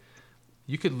time, like,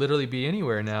 you could literally be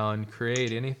anywhere now and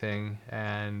create anything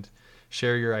and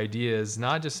share your ideas,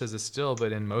 not just as a still,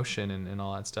 but in motion and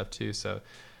all that stuff too. So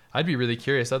I'd be really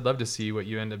curious. I'd love to see what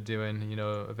you end up doing,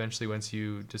 eventually once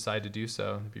you decide to do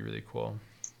so. It'd be really cool.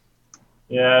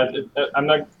 yeah. I'm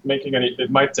not making any.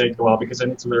 It might take a while because I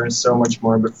need to learn so much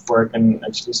more before I can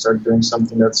actually start doing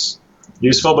something that's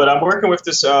useful. But I'm working with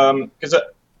this because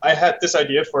I had this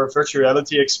idea for a virtual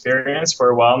reality experience for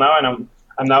a while now, and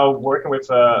I'm now working with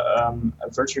a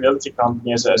virtual reality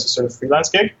company as a sort of freelance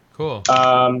gig. Cool.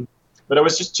 But I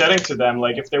was just chatting to them,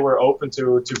 like if they were open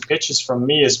to pitches from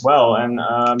me as well, and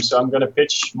so I'm going to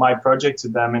pitch my project to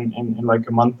them in like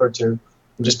a month or two.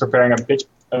 I'm just preparing a pitch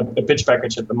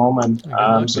package at the moment.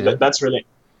 So that's really,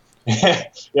 yeah,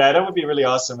 that would be really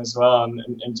awesome as well,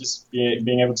 and just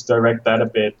being able to direct that a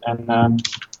bit. And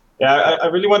yeah, I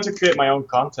really want to create my own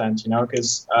content,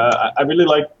 because I really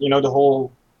like, the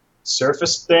whole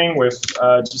surface thing with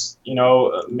just,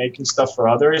 making stuff for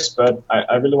others, but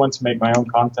I really want to make my own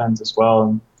content as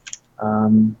well.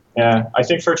 And yeah, I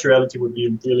think virtual reality would be a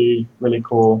really, really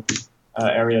cool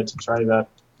area to try that.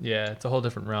 Yeah, it's a whole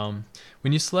different realm.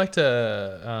 When you select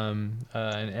an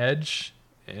edge,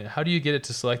 how do you get it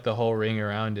to select the whole ring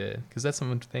around it? Because that's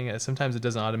something. Sometimes it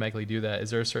doesn't automatically do that. Is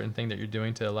there a certain thing that you're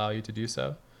doing to allow you to do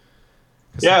so?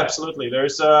 Yeah, absolutely.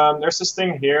 There's this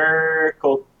thing here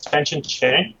called tension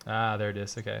chain. Ah, there it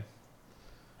is. Okay.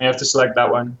 You have to select that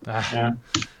one. Yeah.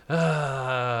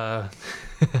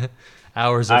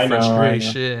 Hours of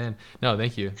frustration. No,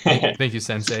 thank you. Thank you,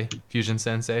 Sensei. Fusion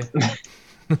Sensei.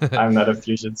 I'm not a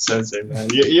fusion sensei, man.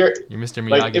 You're Mr.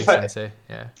 Miyagi Sensei.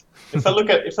 Yeah. If I look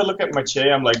at Mache,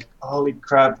 I'm like, holy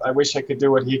crap! I wish I could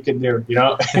do what he could do.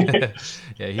 Yeah,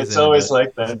 it's always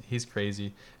like that. He's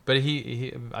crazy, but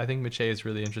I think Mache is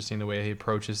really interesting the way he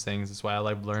approaches things. That's why I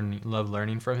love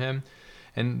learning from him.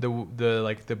 And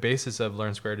the basis of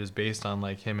Learn Squared is based on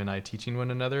like him and I teaching one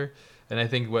another. And I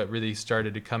think what really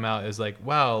started to come out is like,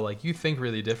 wow, like you think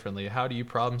really differently. How do you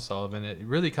problem solve? And it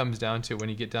really comes down to when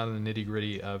you get down to the nitty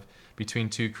gritty of between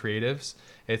two creatives,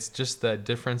 it's just the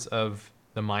difference of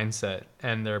the mindset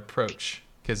and their approach.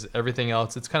 Because everything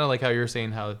else, it's kind of like how you're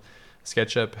saying how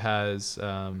SketchUp has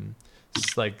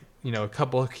like, a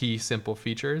couple of key simple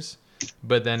features,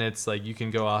 but then it's like you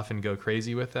can go off and go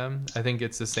crazy with them. I think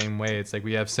it's the same way. It's like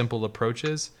we have simple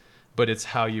approaches, but it's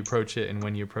how you approach it and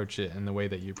when you approach it and the way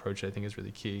that you approach it, I think is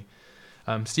really key.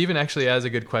 Steven actually has a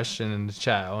good question in the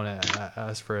chat. I want to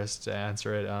ask for us to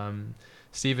answer it.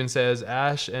 Steven says,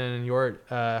 Ash and Jort,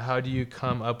 how do you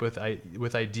come up with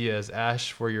ideas?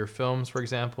 Ash for your films, for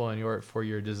example, and Jort for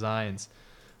your designs.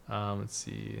 Let's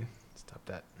see. Stop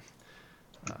that.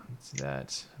 Let's see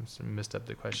that. I just messed up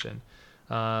the question.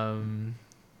 Damn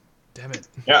it.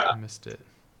 Yeah. I missed it.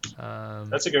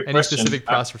 That's a good any question. Specific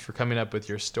process for coming up with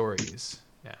your stories?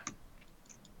 Yeah.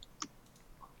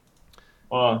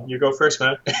 Well, you go first,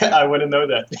 man. I want to know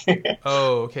that.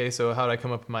 Oh, okay. So how do I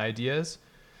come up with my ideas?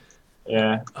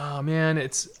 Yeah. Oh man,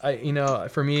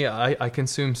 for me, I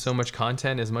consume so much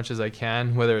content as much as I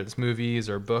can, whether it's movies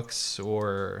or books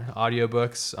or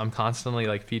audiobooks. I'm constantly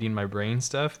like feeding my brain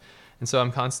stuff. And so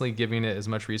I'm constantly giving it as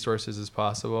much resources as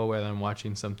possible, whether I'm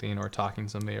watching something or talking to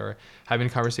somebody or having a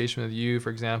conversation with you,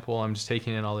 for example. I'm just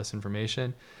taking in all this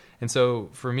information. And so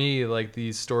for me, like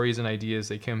these stories and ideas,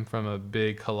 they come from a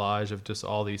big collage of just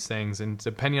all these things. And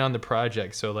depending on the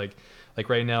project, so like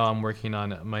right now I'm working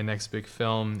on my next big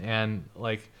film. And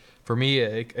like for me,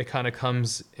 it kind of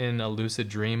comes in a lucid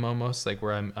dream almost, like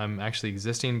where I'm actually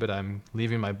existing, but I'm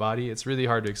leaving my body. It's really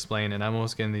hard to explain. And I'm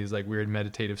almost getting these like weird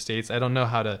meditative states. I don't know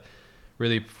how to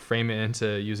really frame it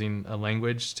into using a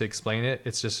language to explain it.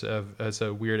 It's just it's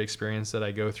a weird experience that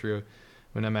I go through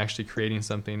when I'm actually creating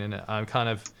something, and I'm kind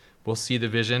of will see the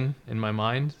vision in my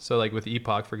mind. So like with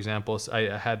Epoch, for example,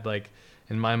 I had like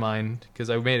in my mind, because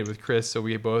I made it with Chris, so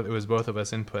it was both of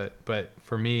us input, but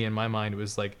for me in my mind it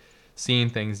was like seeing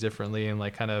things differently and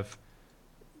like kind of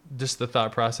just the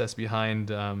thought process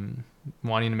behind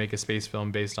wanting to make a space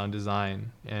film based on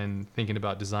design and thinking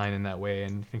about design in that way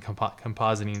and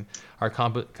compositing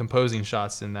composing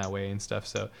shots in that way and stuff.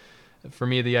 So for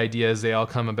me, the ideas, they all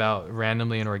come about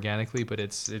randomly and organically, but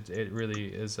it really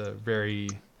is a very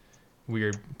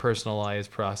weird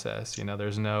personalized process.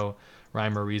 There's no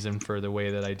rhyme or reason for the way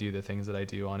that I do the things that I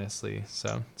do, honestly.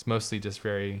 So it's mostly just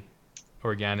very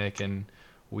organic and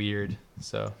weird.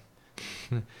 So,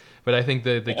 but I think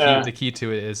the key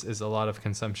to it is a lot of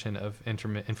consumption of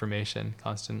information,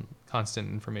 constant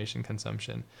information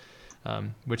consumption,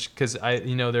 which, because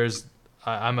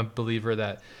I'm a believer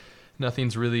that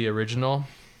nothing's really original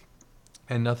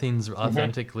and nothing's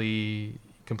authentically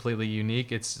completely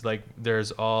unique. It's like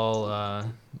there's all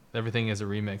everything is a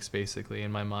remix basically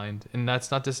in my mind, and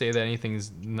that's not to say that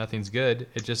nothing's good.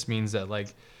 It just means that,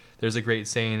 like, there's a great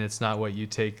saying, it's not what you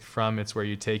take from, it's where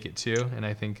you take it to. And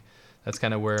I think that's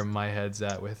kind of where my head's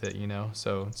at with it,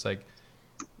 so it's like,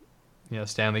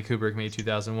 Stanley Kubrick made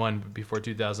 2001, but before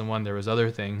 2001 there was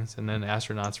other things, and then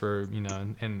astronauts were,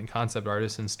 and concept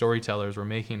artists and storytellers were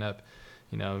making up,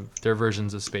 their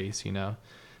versions of space,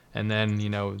 and then,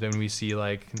 then we see,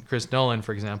 like, Chris Nolan,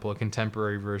 for example, a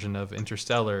contemporary version of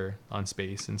Interstellar on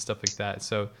space and stuff like that.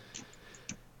 So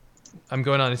I'm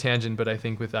going on a tangent, but I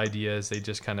think with ideas, they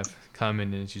just kind of come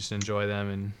and you just enjoy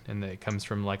them, and it comes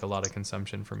from, like, a lot of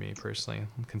consumption for me personally,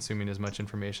 consuming as much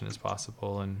information as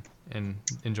possible and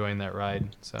enjoying that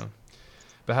ride. So,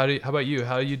 but how about you?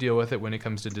 How do you deal with it when it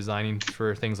comes to designing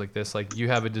for things like this? Like, you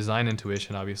have a design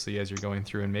intuition, obviously, as you're going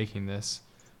through and making this.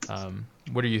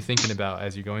 What are you thinking about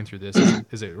as you're going through this?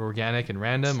 Is it organic and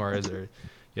random, or is there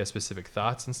specific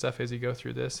thoughts and stuff as you go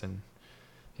through this? And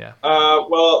yeah.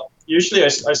 Well, usually I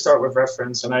start with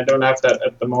reference, and I don't have that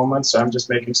at the moment, so I'm just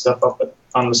making stuff up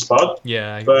on the spot.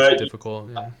 Yeah, but it's difficult.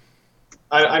 Yeah.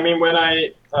 I mean, when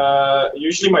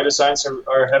usually my designs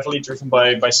are heavily driven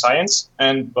by science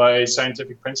and by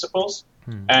scientific principles.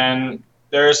 And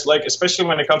there's, like, especially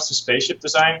when it comes to spaceship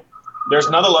design,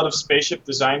 there's not a lot of spaceship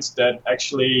designs that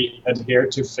actually adhere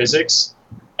to physics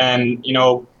and,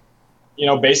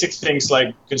 basic things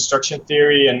like construction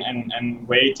theory and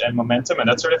weight and momentum and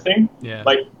that sort of thing. Yeah.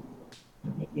 Like,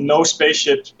 no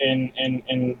spaceship in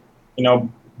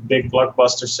big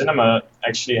blockbuster cinema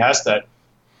actually has that.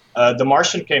 The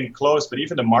Martian came close, but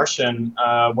even The Martian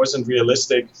wasn't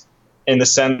realistic in the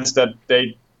sense that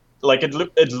it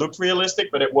looked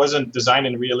realistic, but it wasn't designed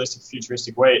in a realistic,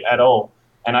 futuristic way at all.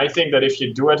 And I think that if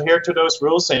you do adhere to those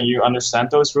rules and you understand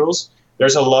those rules,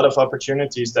 there's a lot of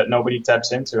opportunities that nobody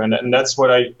taps into. And that's what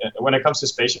when it comes to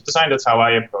spaceship design, that's how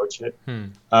I approach it.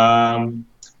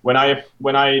 When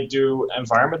I do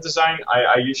environment design,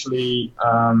 I usually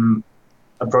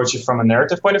approach it from a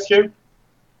narrative point of view.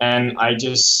 And I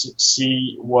just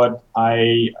see what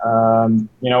I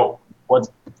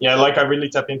really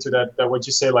tap into that what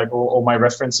you say, like all my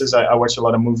references. I watch a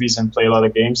lot of movies and play a lot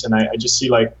of games, and I just see,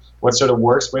 like, what sort of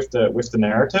works with the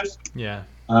narrative. Yeah.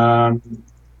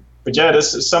 But yeah,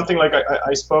 this is something like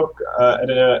I spoke at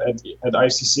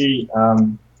ICC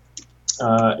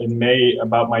in May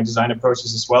about my design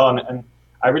approaches as well, and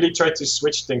I really try to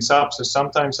switch things up. So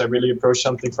sometimes I really approach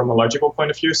something from a logical point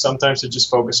of view. Sometimes I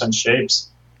just focus on shapes.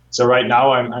 So right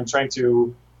now I'm trying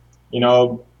to,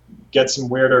 get some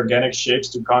weird organic shapes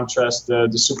to contrast the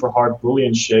super hard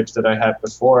Boolean shapes that I had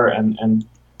before, and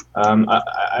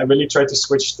I really try to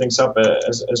switch things up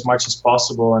as much as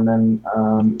possible, and then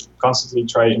constantly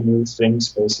try new things,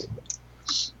 basically.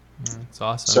 It's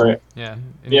awesome. Sorry. Yeah.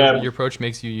 And your approach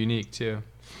makes you unique too.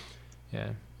 Yeah.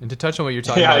 And to touch on what you're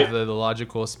talking about, the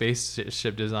logical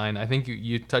spaceship design, I think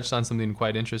you touched on something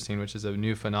quite interesting, which is a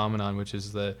new phenomenon, which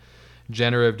is the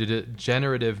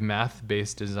generative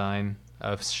math-based design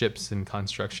of ships and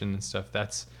construction and stuff.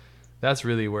 That's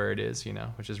really where it is,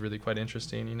 which is really quite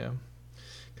interesting,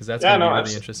 because that's going to be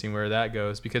really interesting where that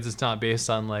goes, because it's not based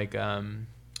on like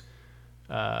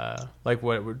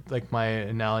my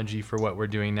analogy for what we're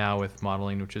doing now with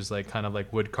modeling, which is like kind of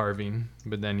like wood carving,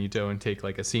 but then you go and take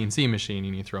like a CNC machine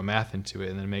and you throw math into it,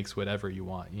 and then it makes whatever you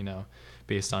want,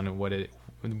 based on the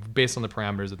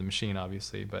parameters of the machine,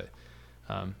 obviously. But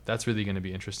that's really going to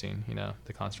be interesting,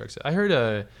 the constructs. I heard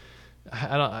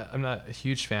I'm not a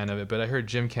huge fan of it, but I heard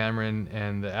Jim Cameron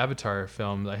and the Avatar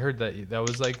film, I heard that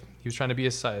was like he was trying to be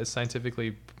as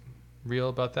scientifically real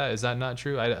about that. Is that not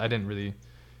true? I didn't really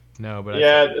know, but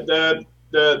yeah,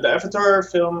 the Avatar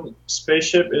film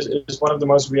spaceship is one of the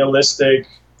most realistically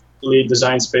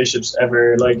designed spaceships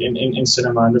ever, like in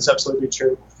cinema, and that's absolutely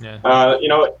true. Yeah.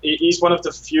 He's one of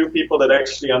the few people that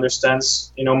actually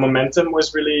understands, momentum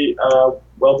was really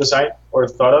well designed or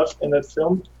thought of in that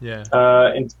film. Yeah.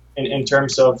 In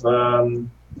terms of the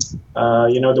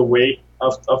weight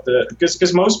of the,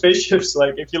 because most spaceships,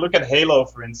 like if you look at Halo,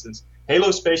 for instance,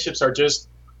 Halo spaceships are just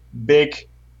big,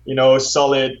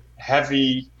 solid,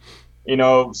 heavy,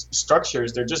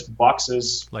 structures. They're just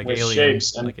boxes like with alien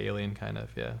shapes, and like Alien kind of,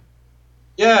 yeah.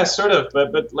 Yeah, sort of,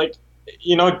 but like,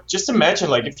 just imagine,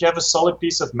 like, if you have a solid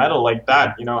piece of metal like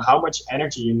that, how much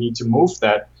energy you need to move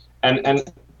that,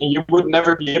 and you would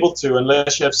never be able to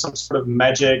unless you have some sort of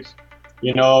magic,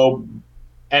 you know,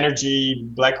 energy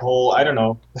black hole. I don't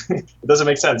know. It doesn't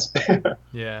make sense.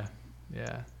 Yeah,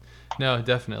 yeah. No,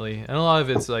 definitely. And a lot of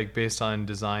it's like based on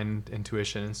design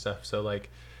intuition and stuff. So like,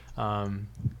 do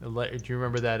you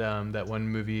remember that one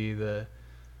movie?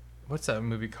 What's that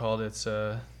movie called? It's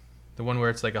the one where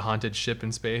it's like a haunted ship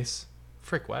in space.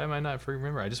 Frick, why am I not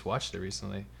remember? I just watched it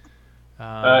recently.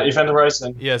 Event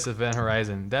Horizon. Yes, Event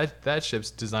Horizon. That ship's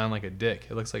designed like a dick.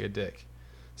 It looks like a dick.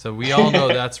 So we all know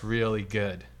that's really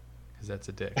good because that's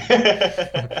a dick.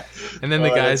 And then the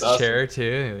guy's chair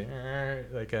too,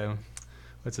 like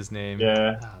what's his name?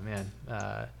 Yeah. Oh man,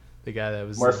 the guy that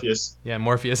was Morpheus. Yeah,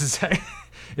 Morpheus.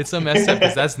 It's so messed up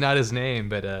because that's not his name,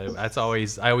 but I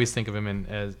always think of him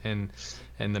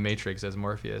in the Matrix as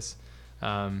Morpheus.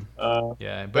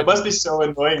 Yeah, but it must be so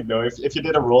annoying though. If you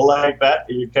did a role like that,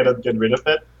 you cannot get rid of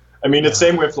it. I mean, it's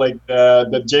same with like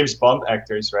the James Bond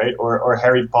actors, right? Or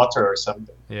Harry Potter or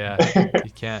something. Yeah,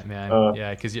 you can't, man.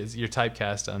 Yeah, because you're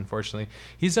typecast. Unfortunately,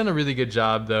 he's done a really good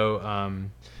job though,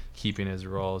 keeping his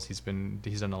roles. He's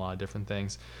done a lot of different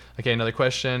things. Okay, another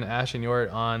question, Ash and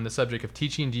Jort, on the subject of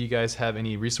teaching. Do you guys have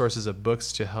any resources of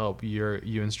books to help you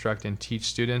instruct and teach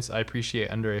students? I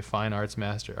apprenticed under a fine arts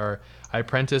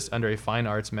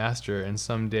master, and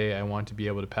someday I want to be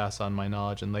able to pass on my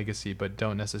knowledge and legacy, but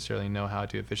don't necessarily know how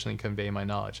to efficiently convey my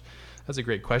knowledge. That's a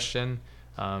great question.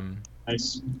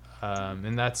 Nice.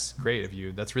 And that's great of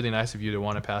you. That's really nice of you to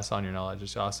want to pass on your knowledge.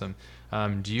 It's awesome.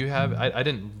 Do you have? I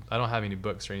don't have any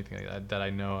books or anything like that I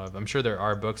know of. I'm sure there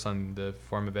are books on the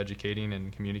form of educating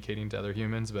and communicating to other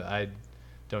humans, but I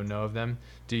don't know of them.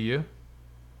 Do you?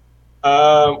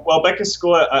 Well, back in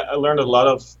school, I learned a lot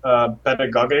of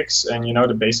pedagogics and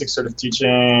the basic sort of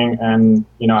teaching and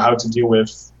how to deal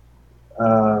with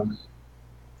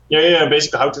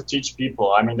basically how to teach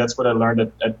people. I mean, that's what I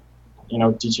learned at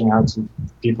teaching how to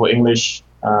people English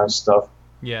stuff.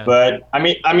 Yeah. But I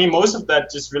mean, most of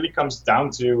that just really comes down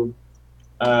to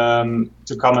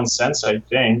common sense. I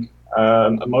think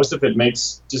most of it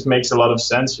makes a lot of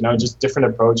sense. Just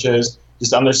different approaches.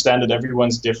 Just understand that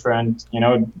everyone's different.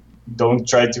 Don't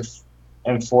try to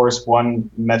enforce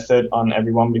one method on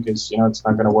everyone because it's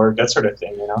not going to work. That sort of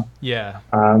thing. Yeah.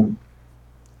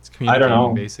 It's communicating, I don't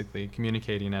know. Basically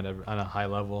communicating on a high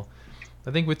level.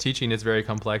 I think with teaching it's very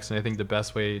complex, and I think the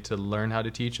best way to learn how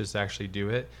to teach is to actually do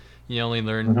it. You only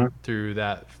learn through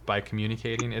that by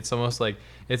communicating. It's almost like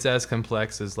it's as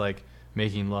complex as like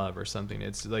making love or something.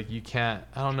 It's like you can't,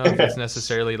 I don't know if it's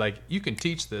necessarily like you can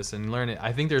teach this and learn it.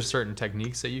 I think there's certain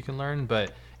techniques that you can learn,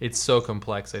 but it's so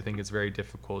complex. I think it's very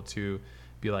difficult to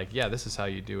be like, yeah, this is how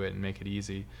you do it and make it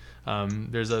easy.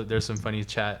 There's some funny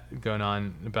chat going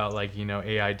on about like,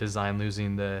 AI design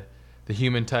losing the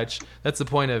human touch. That's the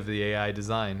point of the AI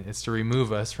design. It's to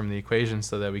remove us from the equation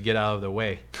so that we get out of the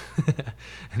way.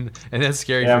 and that's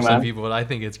scary for some people, but I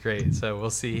think it's great. So we'll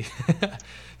see.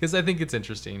 Because I think it's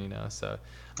interesting, So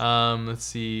let's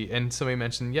see. And somebody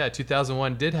mentioned,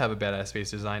 2001 did have a badass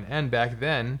space design. And back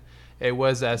then, it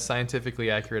was as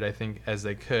scientifically accurate, I think, as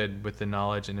they could with the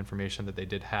knowledge and information that they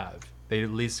did have. They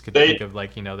at least could think of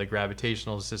like, the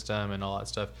gravitational system and all that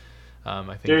stuff.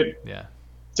 I think, dude,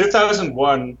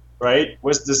 2001... right,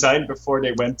 was designed before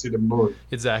they went to the moon.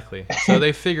 Exactly. So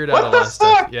they figured out a lot of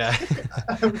stuff. Yeah.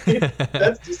 I mean,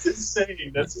 that's just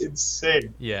insane. That's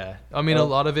insane. Yeah. I mean, a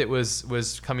lot of it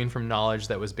was coming from knowledge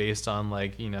that was based on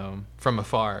like, from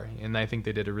afar. And I think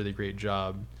they did a really great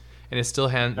job. And it still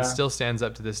stands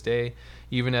up to this day,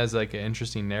 even as like an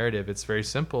interesting narrative. It's very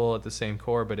simple at the same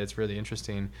core, but it's really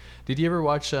interesting. Did you ever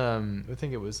watch, I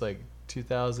think it was like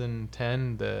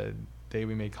 2010, the Day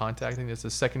We Made Contact? I think that's the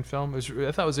second film. I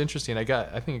thought it was interesting. I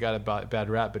think it got a bad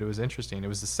rap, but it was interesting. It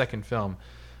was the second film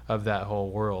of that whole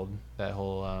world, that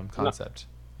whole concept.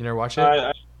 You never watch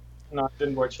it? No, I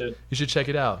didn't watch it. You should check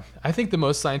it out. I think the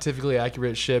most scientifically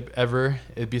accurate ship ever,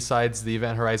 besides the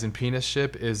Event Horizon penis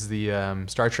ship, is the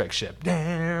Star Trek ship.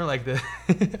 Like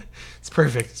it's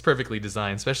perfect. It's perfectly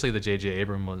designed, especially the J.J.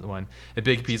 Abrams one. A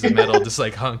big piece of metal just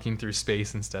like honking through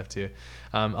space and stuff too.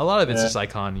 A lot of it's just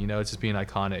icon. It's just being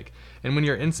iconic. And when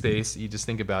you're in space, you just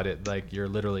think about it like you're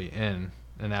literally in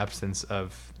an absence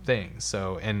of things.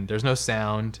 So, and there's no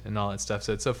sound and all that stuff.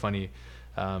 So it's so funny.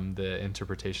 The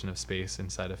interpretation of space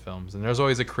inside of films, and there's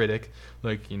always a critic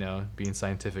like being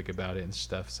scientific about it and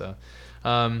stuff. So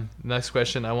next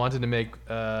question, I wanted to make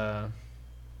I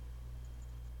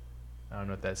don't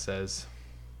know what that says.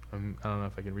 I don't know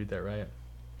if I can read that right.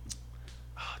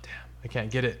 Oh damn, I can't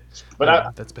get it.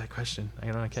 But that's a bad question.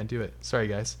 I can't do it. Sorry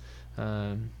guys.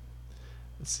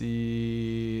 Let's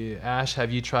see. Ash,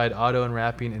 have you tried auto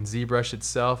unwrapping in ZBrush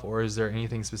itself, or is there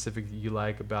anything specific you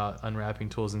like about unwrapping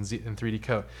tools in 3D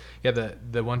Coat? Yeah,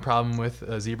 the one problem with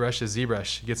ZBrush is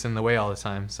ZBrush gets in the way all the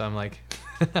time. So I'm like,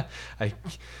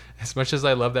 as much as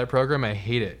I love that program, I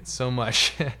hate it so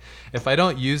much. If I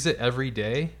don't use it every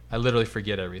day, I literally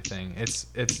forget everything.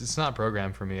 It's not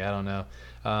programmed for me. I don't know.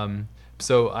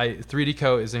 So 3D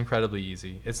Coat is incredibly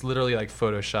easy. It's literally like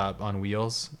Photoshop on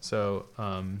wheels. So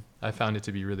I found it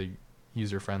to be really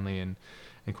user-friendly and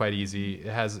quite easy.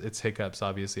 It has its hiccups,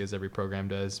 obviously, as every program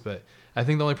does. But I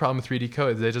think the only problem with 3D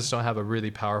Coat is they just don't have a really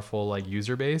powerful like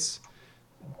user base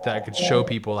that could show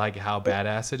people like how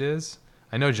badass it is.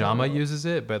 I know Jama uses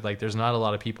it, but like there's not a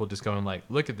lot of people just going like,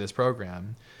 look at this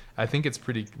program. I think it's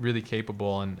really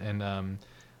capable and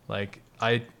like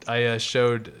I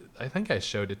think I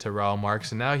showed it to Raul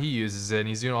Marks, and now he uses it, and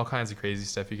he's doing all kinds of crazy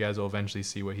stuff. You guys will eventually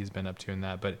see what he's been up to in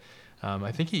that. But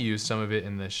I think he used some of it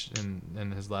in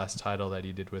in his last title that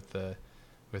he did with the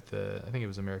I think it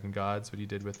was American Gods. What he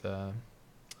did with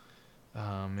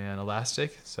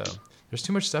Elastic. So there's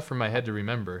too much stuff from my head to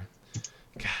remember.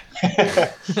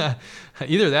 God.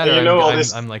 Either that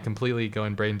or I'm like completely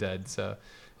going brain dead. So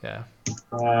yeah.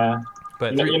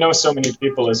 But you know so many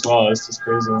people as well. It's just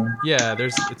crazy. Yeah,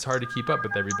 it's hard to keep up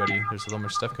with everybody. There's so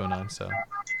much stuff going on. So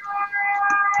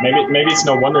maybe it's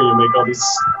no wonder you make all these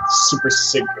super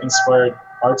sick inspired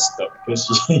art stuff, because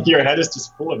your head is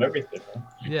just full of everything. Man.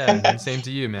 Yeah, same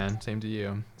to you, man. Same to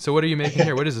you. So what are you making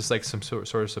here? What is this, like some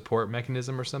sort of support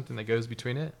mechanism or something that goes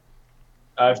between it?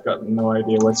 I've got no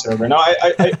idea whatsoever. No,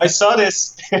 I saw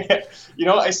this.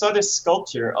 I saw this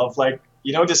sculpture of like.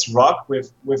 This rock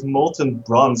with molten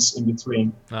bronze in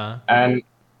between. Uh-huh. And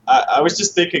I was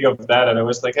just thinking of that, and I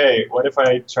was like, hey, what if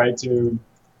I try to,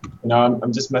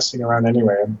 I'm just messing around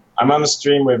anyway. I'm on a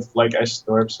stream with like Ash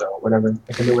Thorpe, so whatever.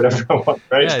 I can do whatever I want,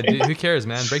 right? Yeah, dude, who cares,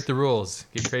 man? Break the rules.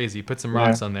 Get crazy. Put some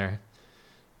rocks on there.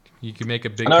 You could make a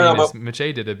big penis.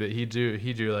 Mache did a bit. He drew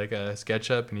like a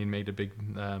SketchUp, and he made a big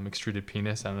extruded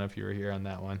penis. I don't know if you were here on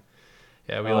that one.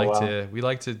 Yeah, we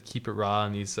like to keep it raw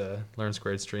on these Learn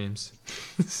Squared streams.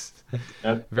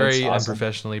 Very awesome.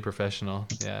 Unprofessionally professional.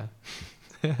 Yeah.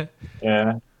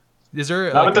 Yeah. Is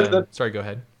there sorry, go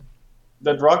ahead.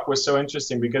 That rock was so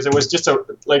interesting because it was just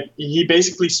he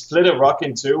basically split a rock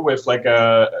in two with like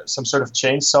some sort of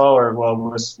chainsaw, or it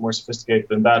was more sophisticated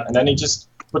than that, and then he just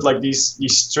put like these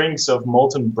strings of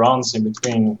molten bronze in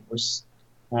between. It was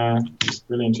just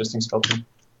really interesting sculpture.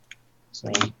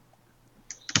 So.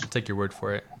 I'll take your word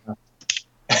for it.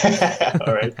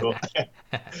 All right, cool.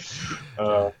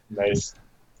 Nice.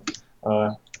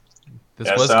 This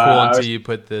was cool until you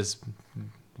put this,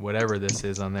 whatever this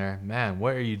is, on there. Man,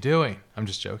 what are you doing? I'm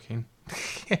just joking.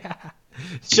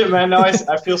 Shit, man. No,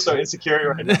 I feel so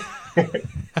insecure right now.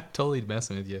 I'm totally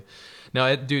messing with you.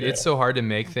 No, dude, it's so hard to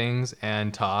make things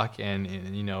and talk and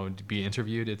to be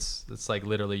interviewed. It's like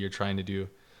literally you're trying to do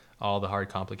all the hard,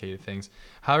 complicated things.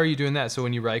 How are you doing that? So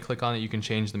when you right-click on it, you can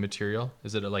change the material?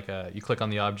 Is it like you click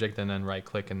on the object and then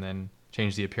right-click and then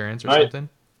change the appearance or something?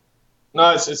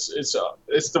 No, it's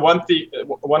the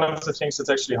one of the things that's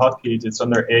actually hotkeyed. It's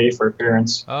under A for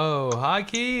appearance. Oh,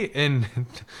 hotkey in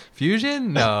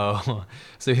Fusion? No.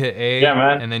 So you hit A,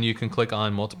 and then you can click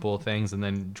on multiple things and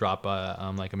then drop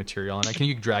like a material on it. Can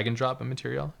you drag and drop a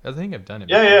material? I think I've done it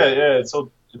before. Yeah.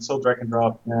 It's all drag and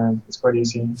drop. Yeah, it's quite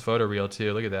easy. It's photoreal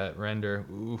too. Look at that render.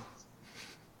 Ooh.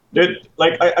 Dude,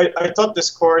 like I taught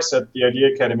this course at the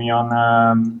Idea Academy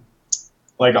on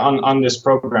this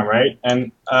program, right?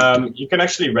 And you can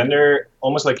actually render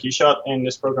almost like KeyShot in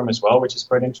this program as well, which is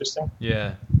quite interesting.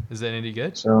 Yeah. Is that any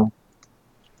good? So,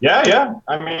 yeah.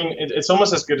 I mean, it's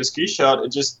almost as good as KeyShot.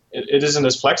 It isn't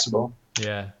as flexible.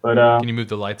 Yeah. But can you move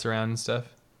the lights around and stuff?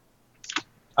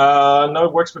 No,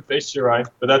 it works with HDRI,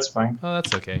 but that's fine. Oh,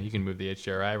 that's okay. You can move the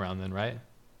HDRI around then, right?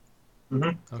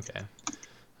 Mm-hmm. Okay.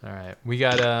 All right. We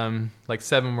got like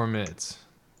 7 more minutes.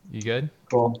 You good?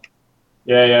 Cool.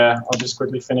 Yeah. I'll just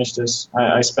quickly finish this.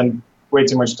 I spent way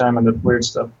too much time on that weird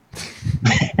stuff.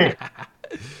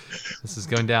 This is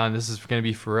going down. This is going to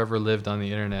be forever lived on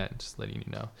the internet. Just letting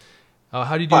you know. Oh,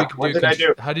 how did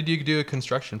you do a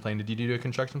construction plane? Did you do a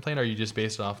construction plane, or are you just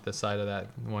based off the side of that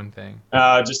one thing?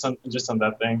 Just on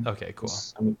that thing. Okay, cool.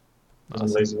 I'm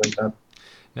lazy like that.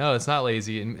 No, it's not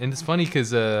lazy, and it's funny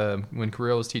because when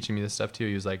Kirill was teaching me this stuff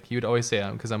too, he would always say,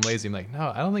 "Because I'm lazy." I'm like,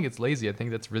 "No, I don't think it's lazy. I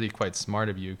think that's really quite smart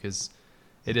of you, because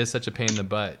it is such a pain in the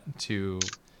butt to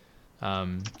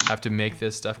have to make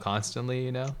this stuff constantly.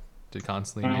 To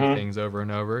constantly make things over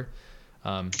and over.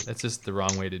 That's just the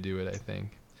wrong way to do it, I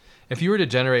think." If you were to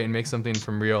generate and make something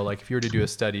from real, like if you were to do a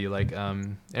study, like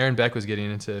Aaron Beck was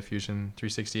getting into Fusion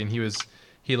 360, and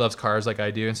he loves cars like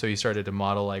I do, and so he started to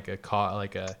model like a car,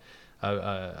 like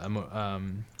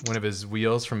one of his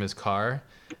wheels from his car,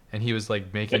 and he was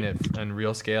like making it on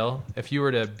real scale. If you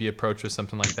were to be approached with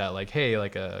something like that, like, hey,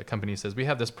 like a company says we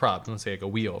have this prop, let's say like a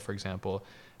wheel, for example,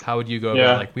 how would you go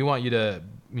about, like, we want you to,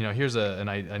 you know, here's an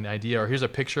idea, or here's a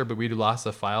picture, but we lost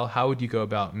the file. How would you go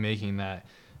about making that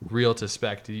real to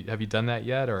spec? Have you done that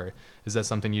yet, or is that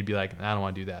something you'd be like, I don't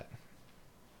want to do that?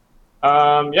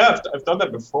 Yeah, I've done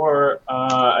that before.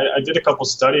 I did a couple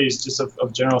studies just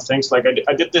of general things. Like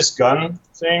I did this gun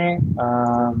thing.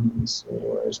 Let's see,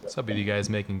 where is that? What's up with you guys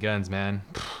making guns, man?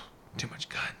 Too much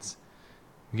guns.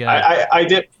 I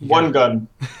did one gun.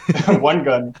 One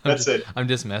gun. That's it. I'm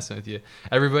just messing with you.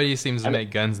 Everybody seems to make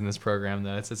guns in this program,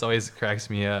 though. It's always cracks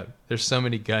me up. There's so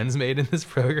many guns made in this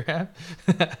program.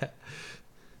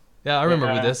 Yeah, I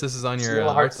remember this. This is on your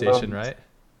ArtStation, right?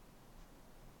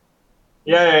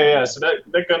 Yeah. So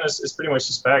that gun is pretty much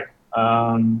the spec.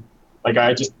 Like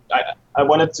I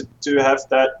wanted to have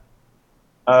that,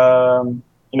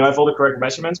 have all the correct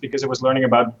measurements because I was learning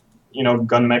about,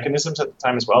 gun mechanisms at the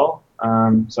time as well.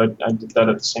 So I did that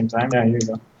at the same time. Yeah, here you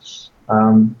go.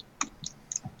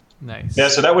 Nice. Yeah,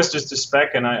 so that was just the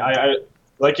spec, and I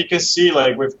like you can see,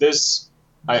 like with this,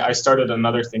 I started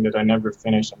another thing that I never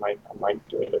finished. I might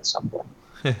do it at some point.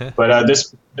 But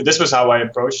this was how I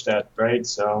approached that, right?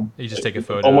 So you just take a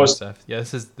photo almost, and stuff. Yeah,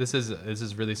 this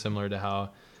is really similar to how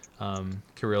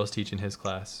Kirill's teaching his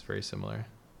class. Very similar.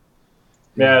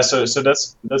 Yeah, so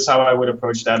that's how I would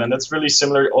approach that, and that's really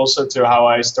similar also to how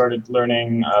I started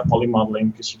learning poly modeling,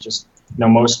 because you just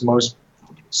most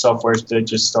softwares they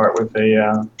just start with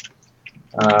a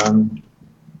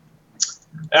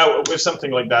with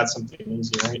something like that, something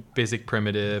easy, right? Basic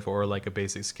primitive or like a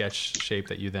basic sketch shape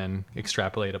that you then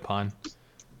extrapolate upon.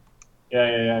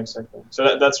 Yeah, exactly.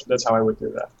 So that's how I would do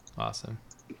that. Awesome.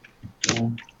 Yeah.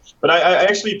 But I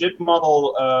actually did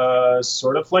model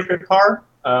sort of like a car.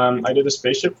 I did a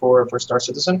spaceship for Star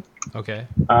Citizen. Okay.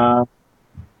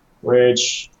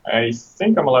 Which I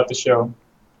think I'm allowed to show,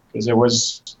 because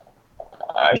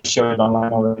I showed it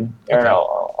online already. Okay. Here,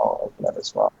 I'll open that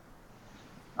as well.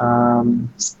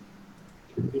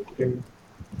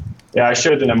 Yeah, I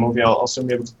showed it in a movie. I'll soon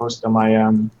be able to post it on my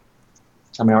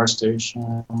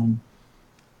ArtStation.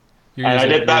 You're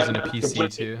using a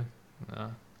PC too?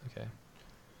 Oh, okay.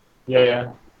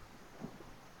 Yeah.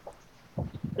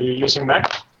 Are you using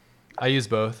Mac? I use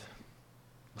both.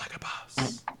 Like a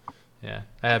boss. Yeah,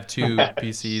 I have two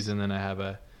PCs and then I have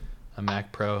a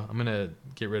Mac Pro. I'm gonna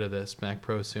get rid of this Mac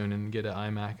Pro soon and get an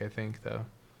iMac, I think, though.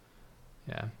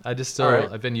 Yeah,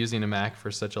 I've been using a Mac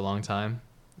for such a long time.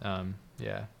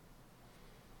 Yeah.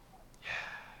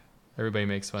 Everybody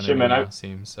makes fun of me now, it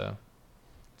seems, so.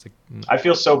 I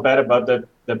feel so bad about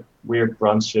that weird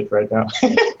bronze shit right now.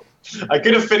 I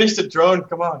could have finished the drone.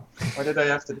 Come on. Why did I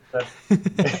have to do that?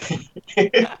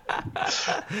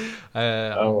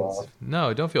 Wow.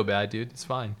 No, don't feel bad, dude. It's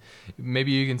fine.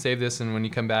 Maybe you can save this, and when you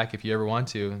come back, if you ever want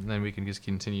to, then we can just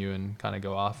continue and kind of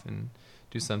go off and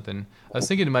do something. I was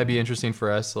thinking it might be interesting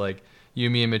for us, like you,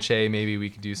 me, and Mache. Maybe we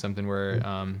could do something where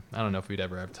I don't know if we'd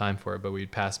ever have time for it, but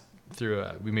we'd pass through.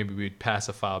 We'd pass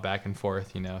a file back and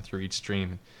forth, through each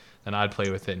stream. Then I'd play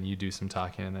with it, and you do some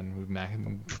talking, and then we'd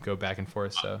go back and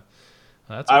forth. So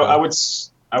that's cool. I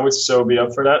would so be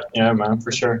up for that. Yeah, man,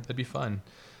 for sure. That'd be fun.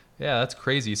 Yeah, that's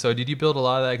crazy. So did you build a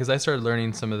lot of that? Because I started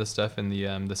learning some of the stuff in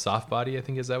the soft body. I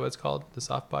think is that what it's called? The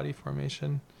soft body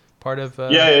formation part of.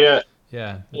 Yeah.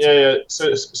 Yeah. So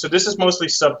this is mostly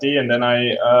sub D, and then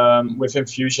I with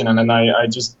infusion, and then I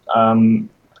just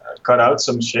cut out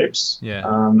some shapes. Yeah.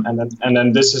 And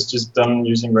then this is just done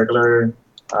using regular,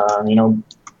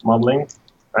 modeling,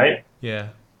 right? Yeah.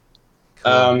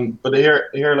 Cool. But here,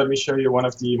 let me show you one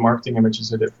of the marketing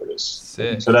images I did for this.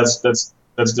 Sick. So that's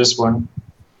this one.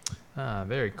 Ah,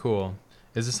 very cool.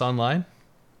 Is this online?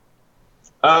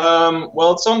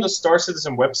 Well, it's on the Star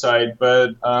Citizen website,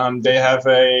 but they have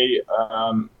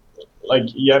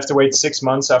you have to wait 6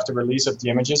 months after release of the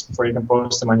images before you can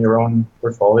post them on your own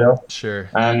portfolio. Sure.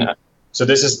 And so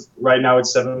this is right now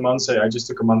it's 7 months. I just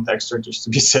took a month extra just to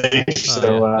be safe.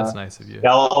 That's nice of you.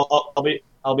 Yeah,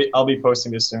 I'll be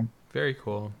posting this soon. Very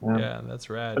cool. Yeah, that's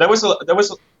rad. But that was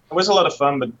a lot of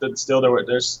fun, but still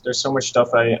there's so much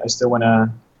stuff I still want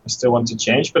to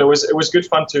change. But it was good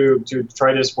fun to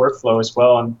try this workflow as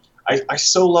well. And I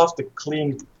so love the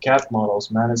clean CAD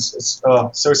models, man. It's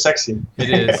so sexy. It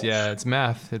is, yeah. It's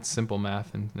math. It's simple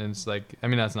math, and it's like, I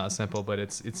mean, that's not simple, but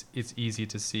it's easy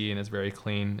to see and it's very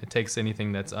clean. It takes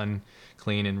anything that's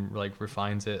unclean and like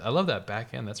refines it. I love that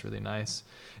back end. That's really nice.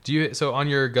 So on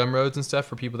your Gumroads and stuff,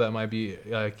 for people that might be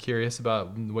curious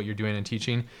about what you're doing and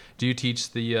teaching, do you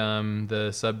teach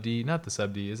the sub D? Not the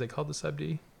sub D. Is it called the sub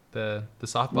D? The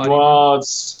soft body? Well,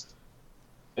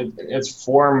 it's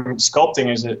form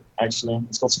sculpting, is it actually?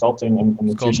 It's called sculpting in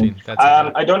the fusion.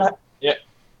 I don't have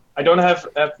I don't have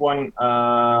one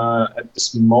at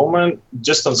this moment.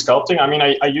 Just on sculpting. I mean,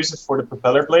 I use it for the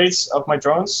propeller blades of my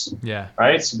drones. Yeah.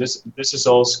 Right. So this is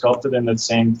all sculpted in that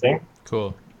same thing.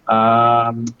 Cool.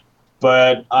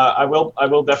 But I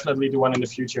will definitely do one in the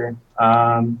future.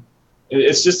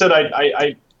 It's just that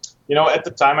I at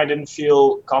the time I didn't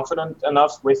feel confident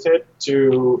enough with it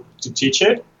to teach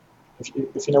it.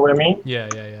 If you know what I mean. Yeah.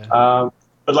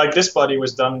 But like this body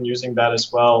was done using that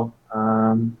as well.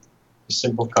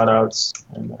 Simple cutouts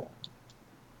and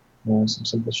some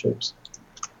simple shapes.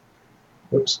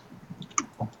 Oops.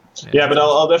 Yeah, but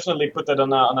I'll definitely put that on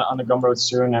the Gumroad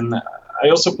soon, and I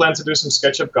also plan to do some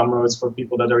SketchUp Gumroads for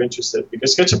people that are interested,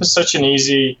 because SketchUp is such an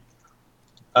easy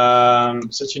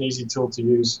tool to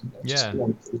use. Yeah.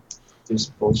 This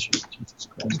bullshit. Jesus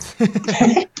Christ.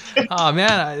 Oh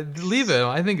man, leave it.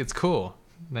 I think it's cool.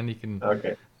 Then you can.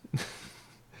 Okay.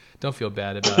 Don't feel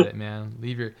bad about it, man.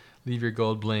 Leave your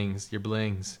gold blings, your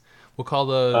blings. We'll call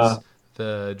those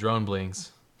the drone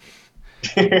blings.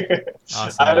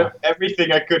 Awesome. Out of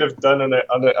everything I could have done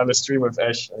on a stream with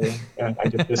Ash, I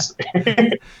did this.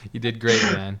 You did great,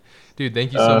 man. Dude,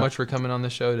 thank you so much for coming on the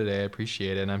show today. I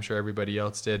appreciate it, and I'm sure everybody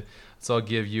else did. So I'll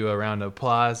give you a round of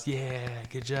applause. Yeah,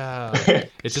 good job.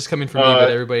 It's just coming from me,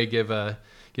 but everybody give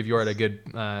Jort a good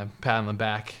pat on the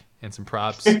back and some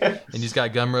props. And he's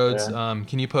got Gumroads. Yeah.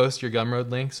 Can you post your Gumroad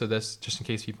link? So that's just in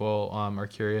case people are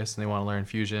curious and they want to learn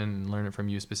Fusion and learn it from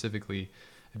you specifically.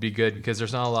 It'd be good because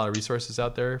there's not a lot of resources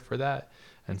out there for that.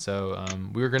 And so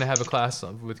we were going to have a class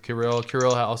with Kirill.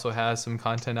 Kirill also has some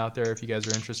content out there if you guys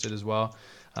are interested as well.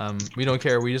 We don't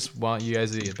care. We just want you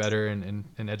guys to get better,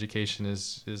 and education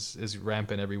is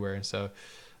rampant everywhere. And so,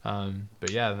 but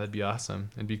yeah, that'd be awesome.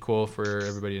 It'd be cool for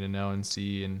everybody to know and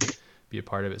see and be a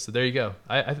part of it. So there you go.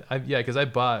 Because I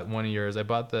bought one of yours. I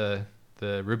bought the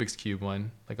Rubik's Cube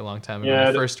one like a long time ago when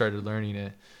I first started learning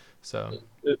it. So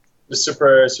it's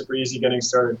super easy getting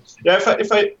started. Yeah,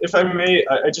 if I may,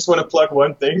 I just want to plug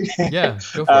one thing. Yeah,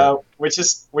 go for it. Which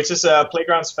is a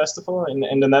Playgrounds Festival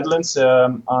in the Netherlands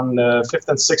on the 5th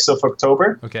and 6th of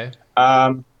October. Okay.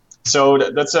 So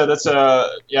that's a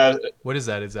What is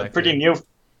that exactly? Pretty new.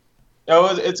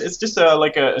 Oh, it's just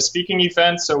like a speaking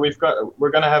event. So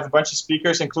we're gonna have a bunch of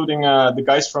speakers, including the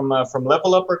guys from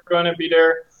Level Up are going to be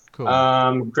there. Cool.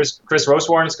 Chris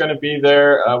Rosewarne is going to be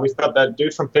there. We've got that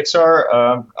dude from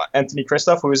Pixar, Anthony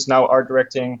Christoph, who is now art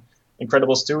directing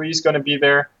Incredibles 2. He's going to be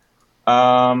there.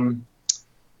 So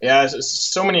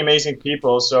many amazing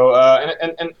people. So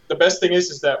and the best thing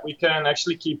is that we can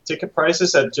actually keep ticket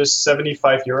prices at just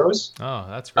 €75. Oh,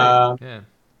 that's great. Yeah.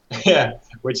 Yeah,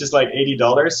 which is like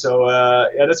 $80. So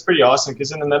that's pretty awesome,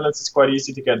 because in the Netherlands it's quite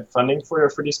easy to get funding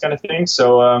for these kind of things.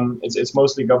 So it's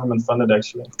mostly government funded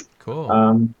actually. Cool.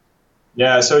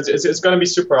 So it's going to be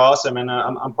super awesome, and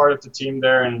I'm part of the team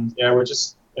there, and we're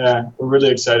really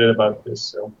excited about this.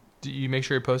 So do you make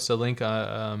sure you post a link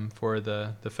for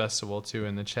the festival too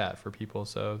in the chat for people,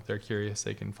 so if they're curious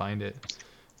they can find it.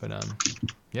 But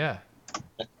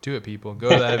do it, people. Go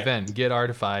to that event, get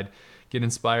artified. Get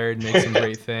inspired, make some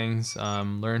great things,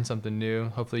 learn something new.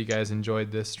 Hopefully you guys enjoyed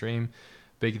this stream.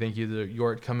 Big thank you to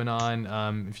Jort coming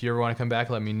on. If you ever want to come back,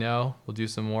 let me know. We'll do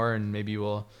some more, and maybe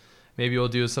we'll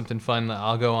do something fun.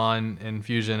 I'll go on in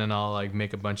Fusion and I'll like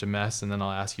make a bunch of mess, and then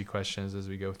I'll ask you questions as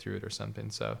we go through it or something.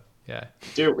 So yeah.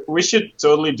 Dude, we should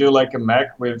totally do like a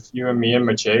Mac with you and me and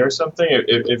Maciej or something.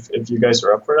 If you guys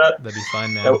are up for that. That'd be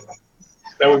fun, man.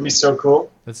 That would be so cool.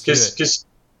 Let's do it.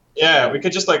 Yeah, we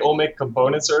could just like all make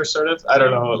components or sort of. I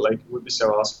don't know, like it would be so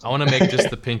awesome. I want to make just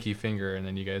the pinky finger, and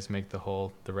then you guys make the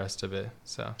rest of it.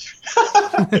 So,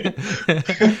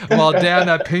 well, damn,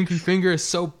 that pinky finger is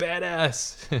so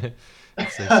badass.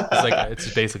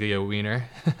 it's basically a wiener.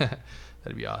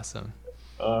 That'd be awesome.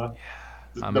 The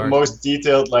most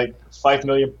detailed, like 5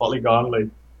 million polygon, like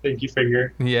pinky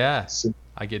finger. Yeah.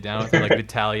 I get down with it, like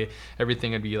Vitalia.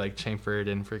 Everything would be like chamfered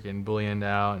and freaking bullioned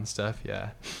out and stuff.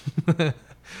 Yeah.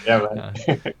 Yeah,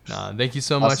 man. Thank you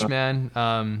so much, man.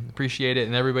 Appreciate it,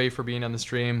 and everybody for being on the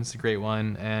stream. It's a great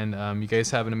one, and you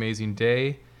guys have an amazing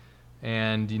day.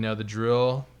 And you know the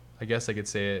drill. I guess I could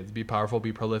say it. Be powerful,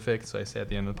 be prolific. So I say at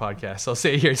the end of the podcast. I'll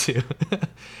say it here too.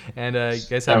 And you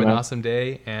guys have an awesome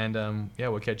day. And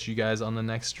we'll catch you guys on the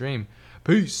next stream.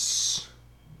 Peace.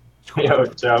 Yo,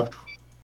 ciao.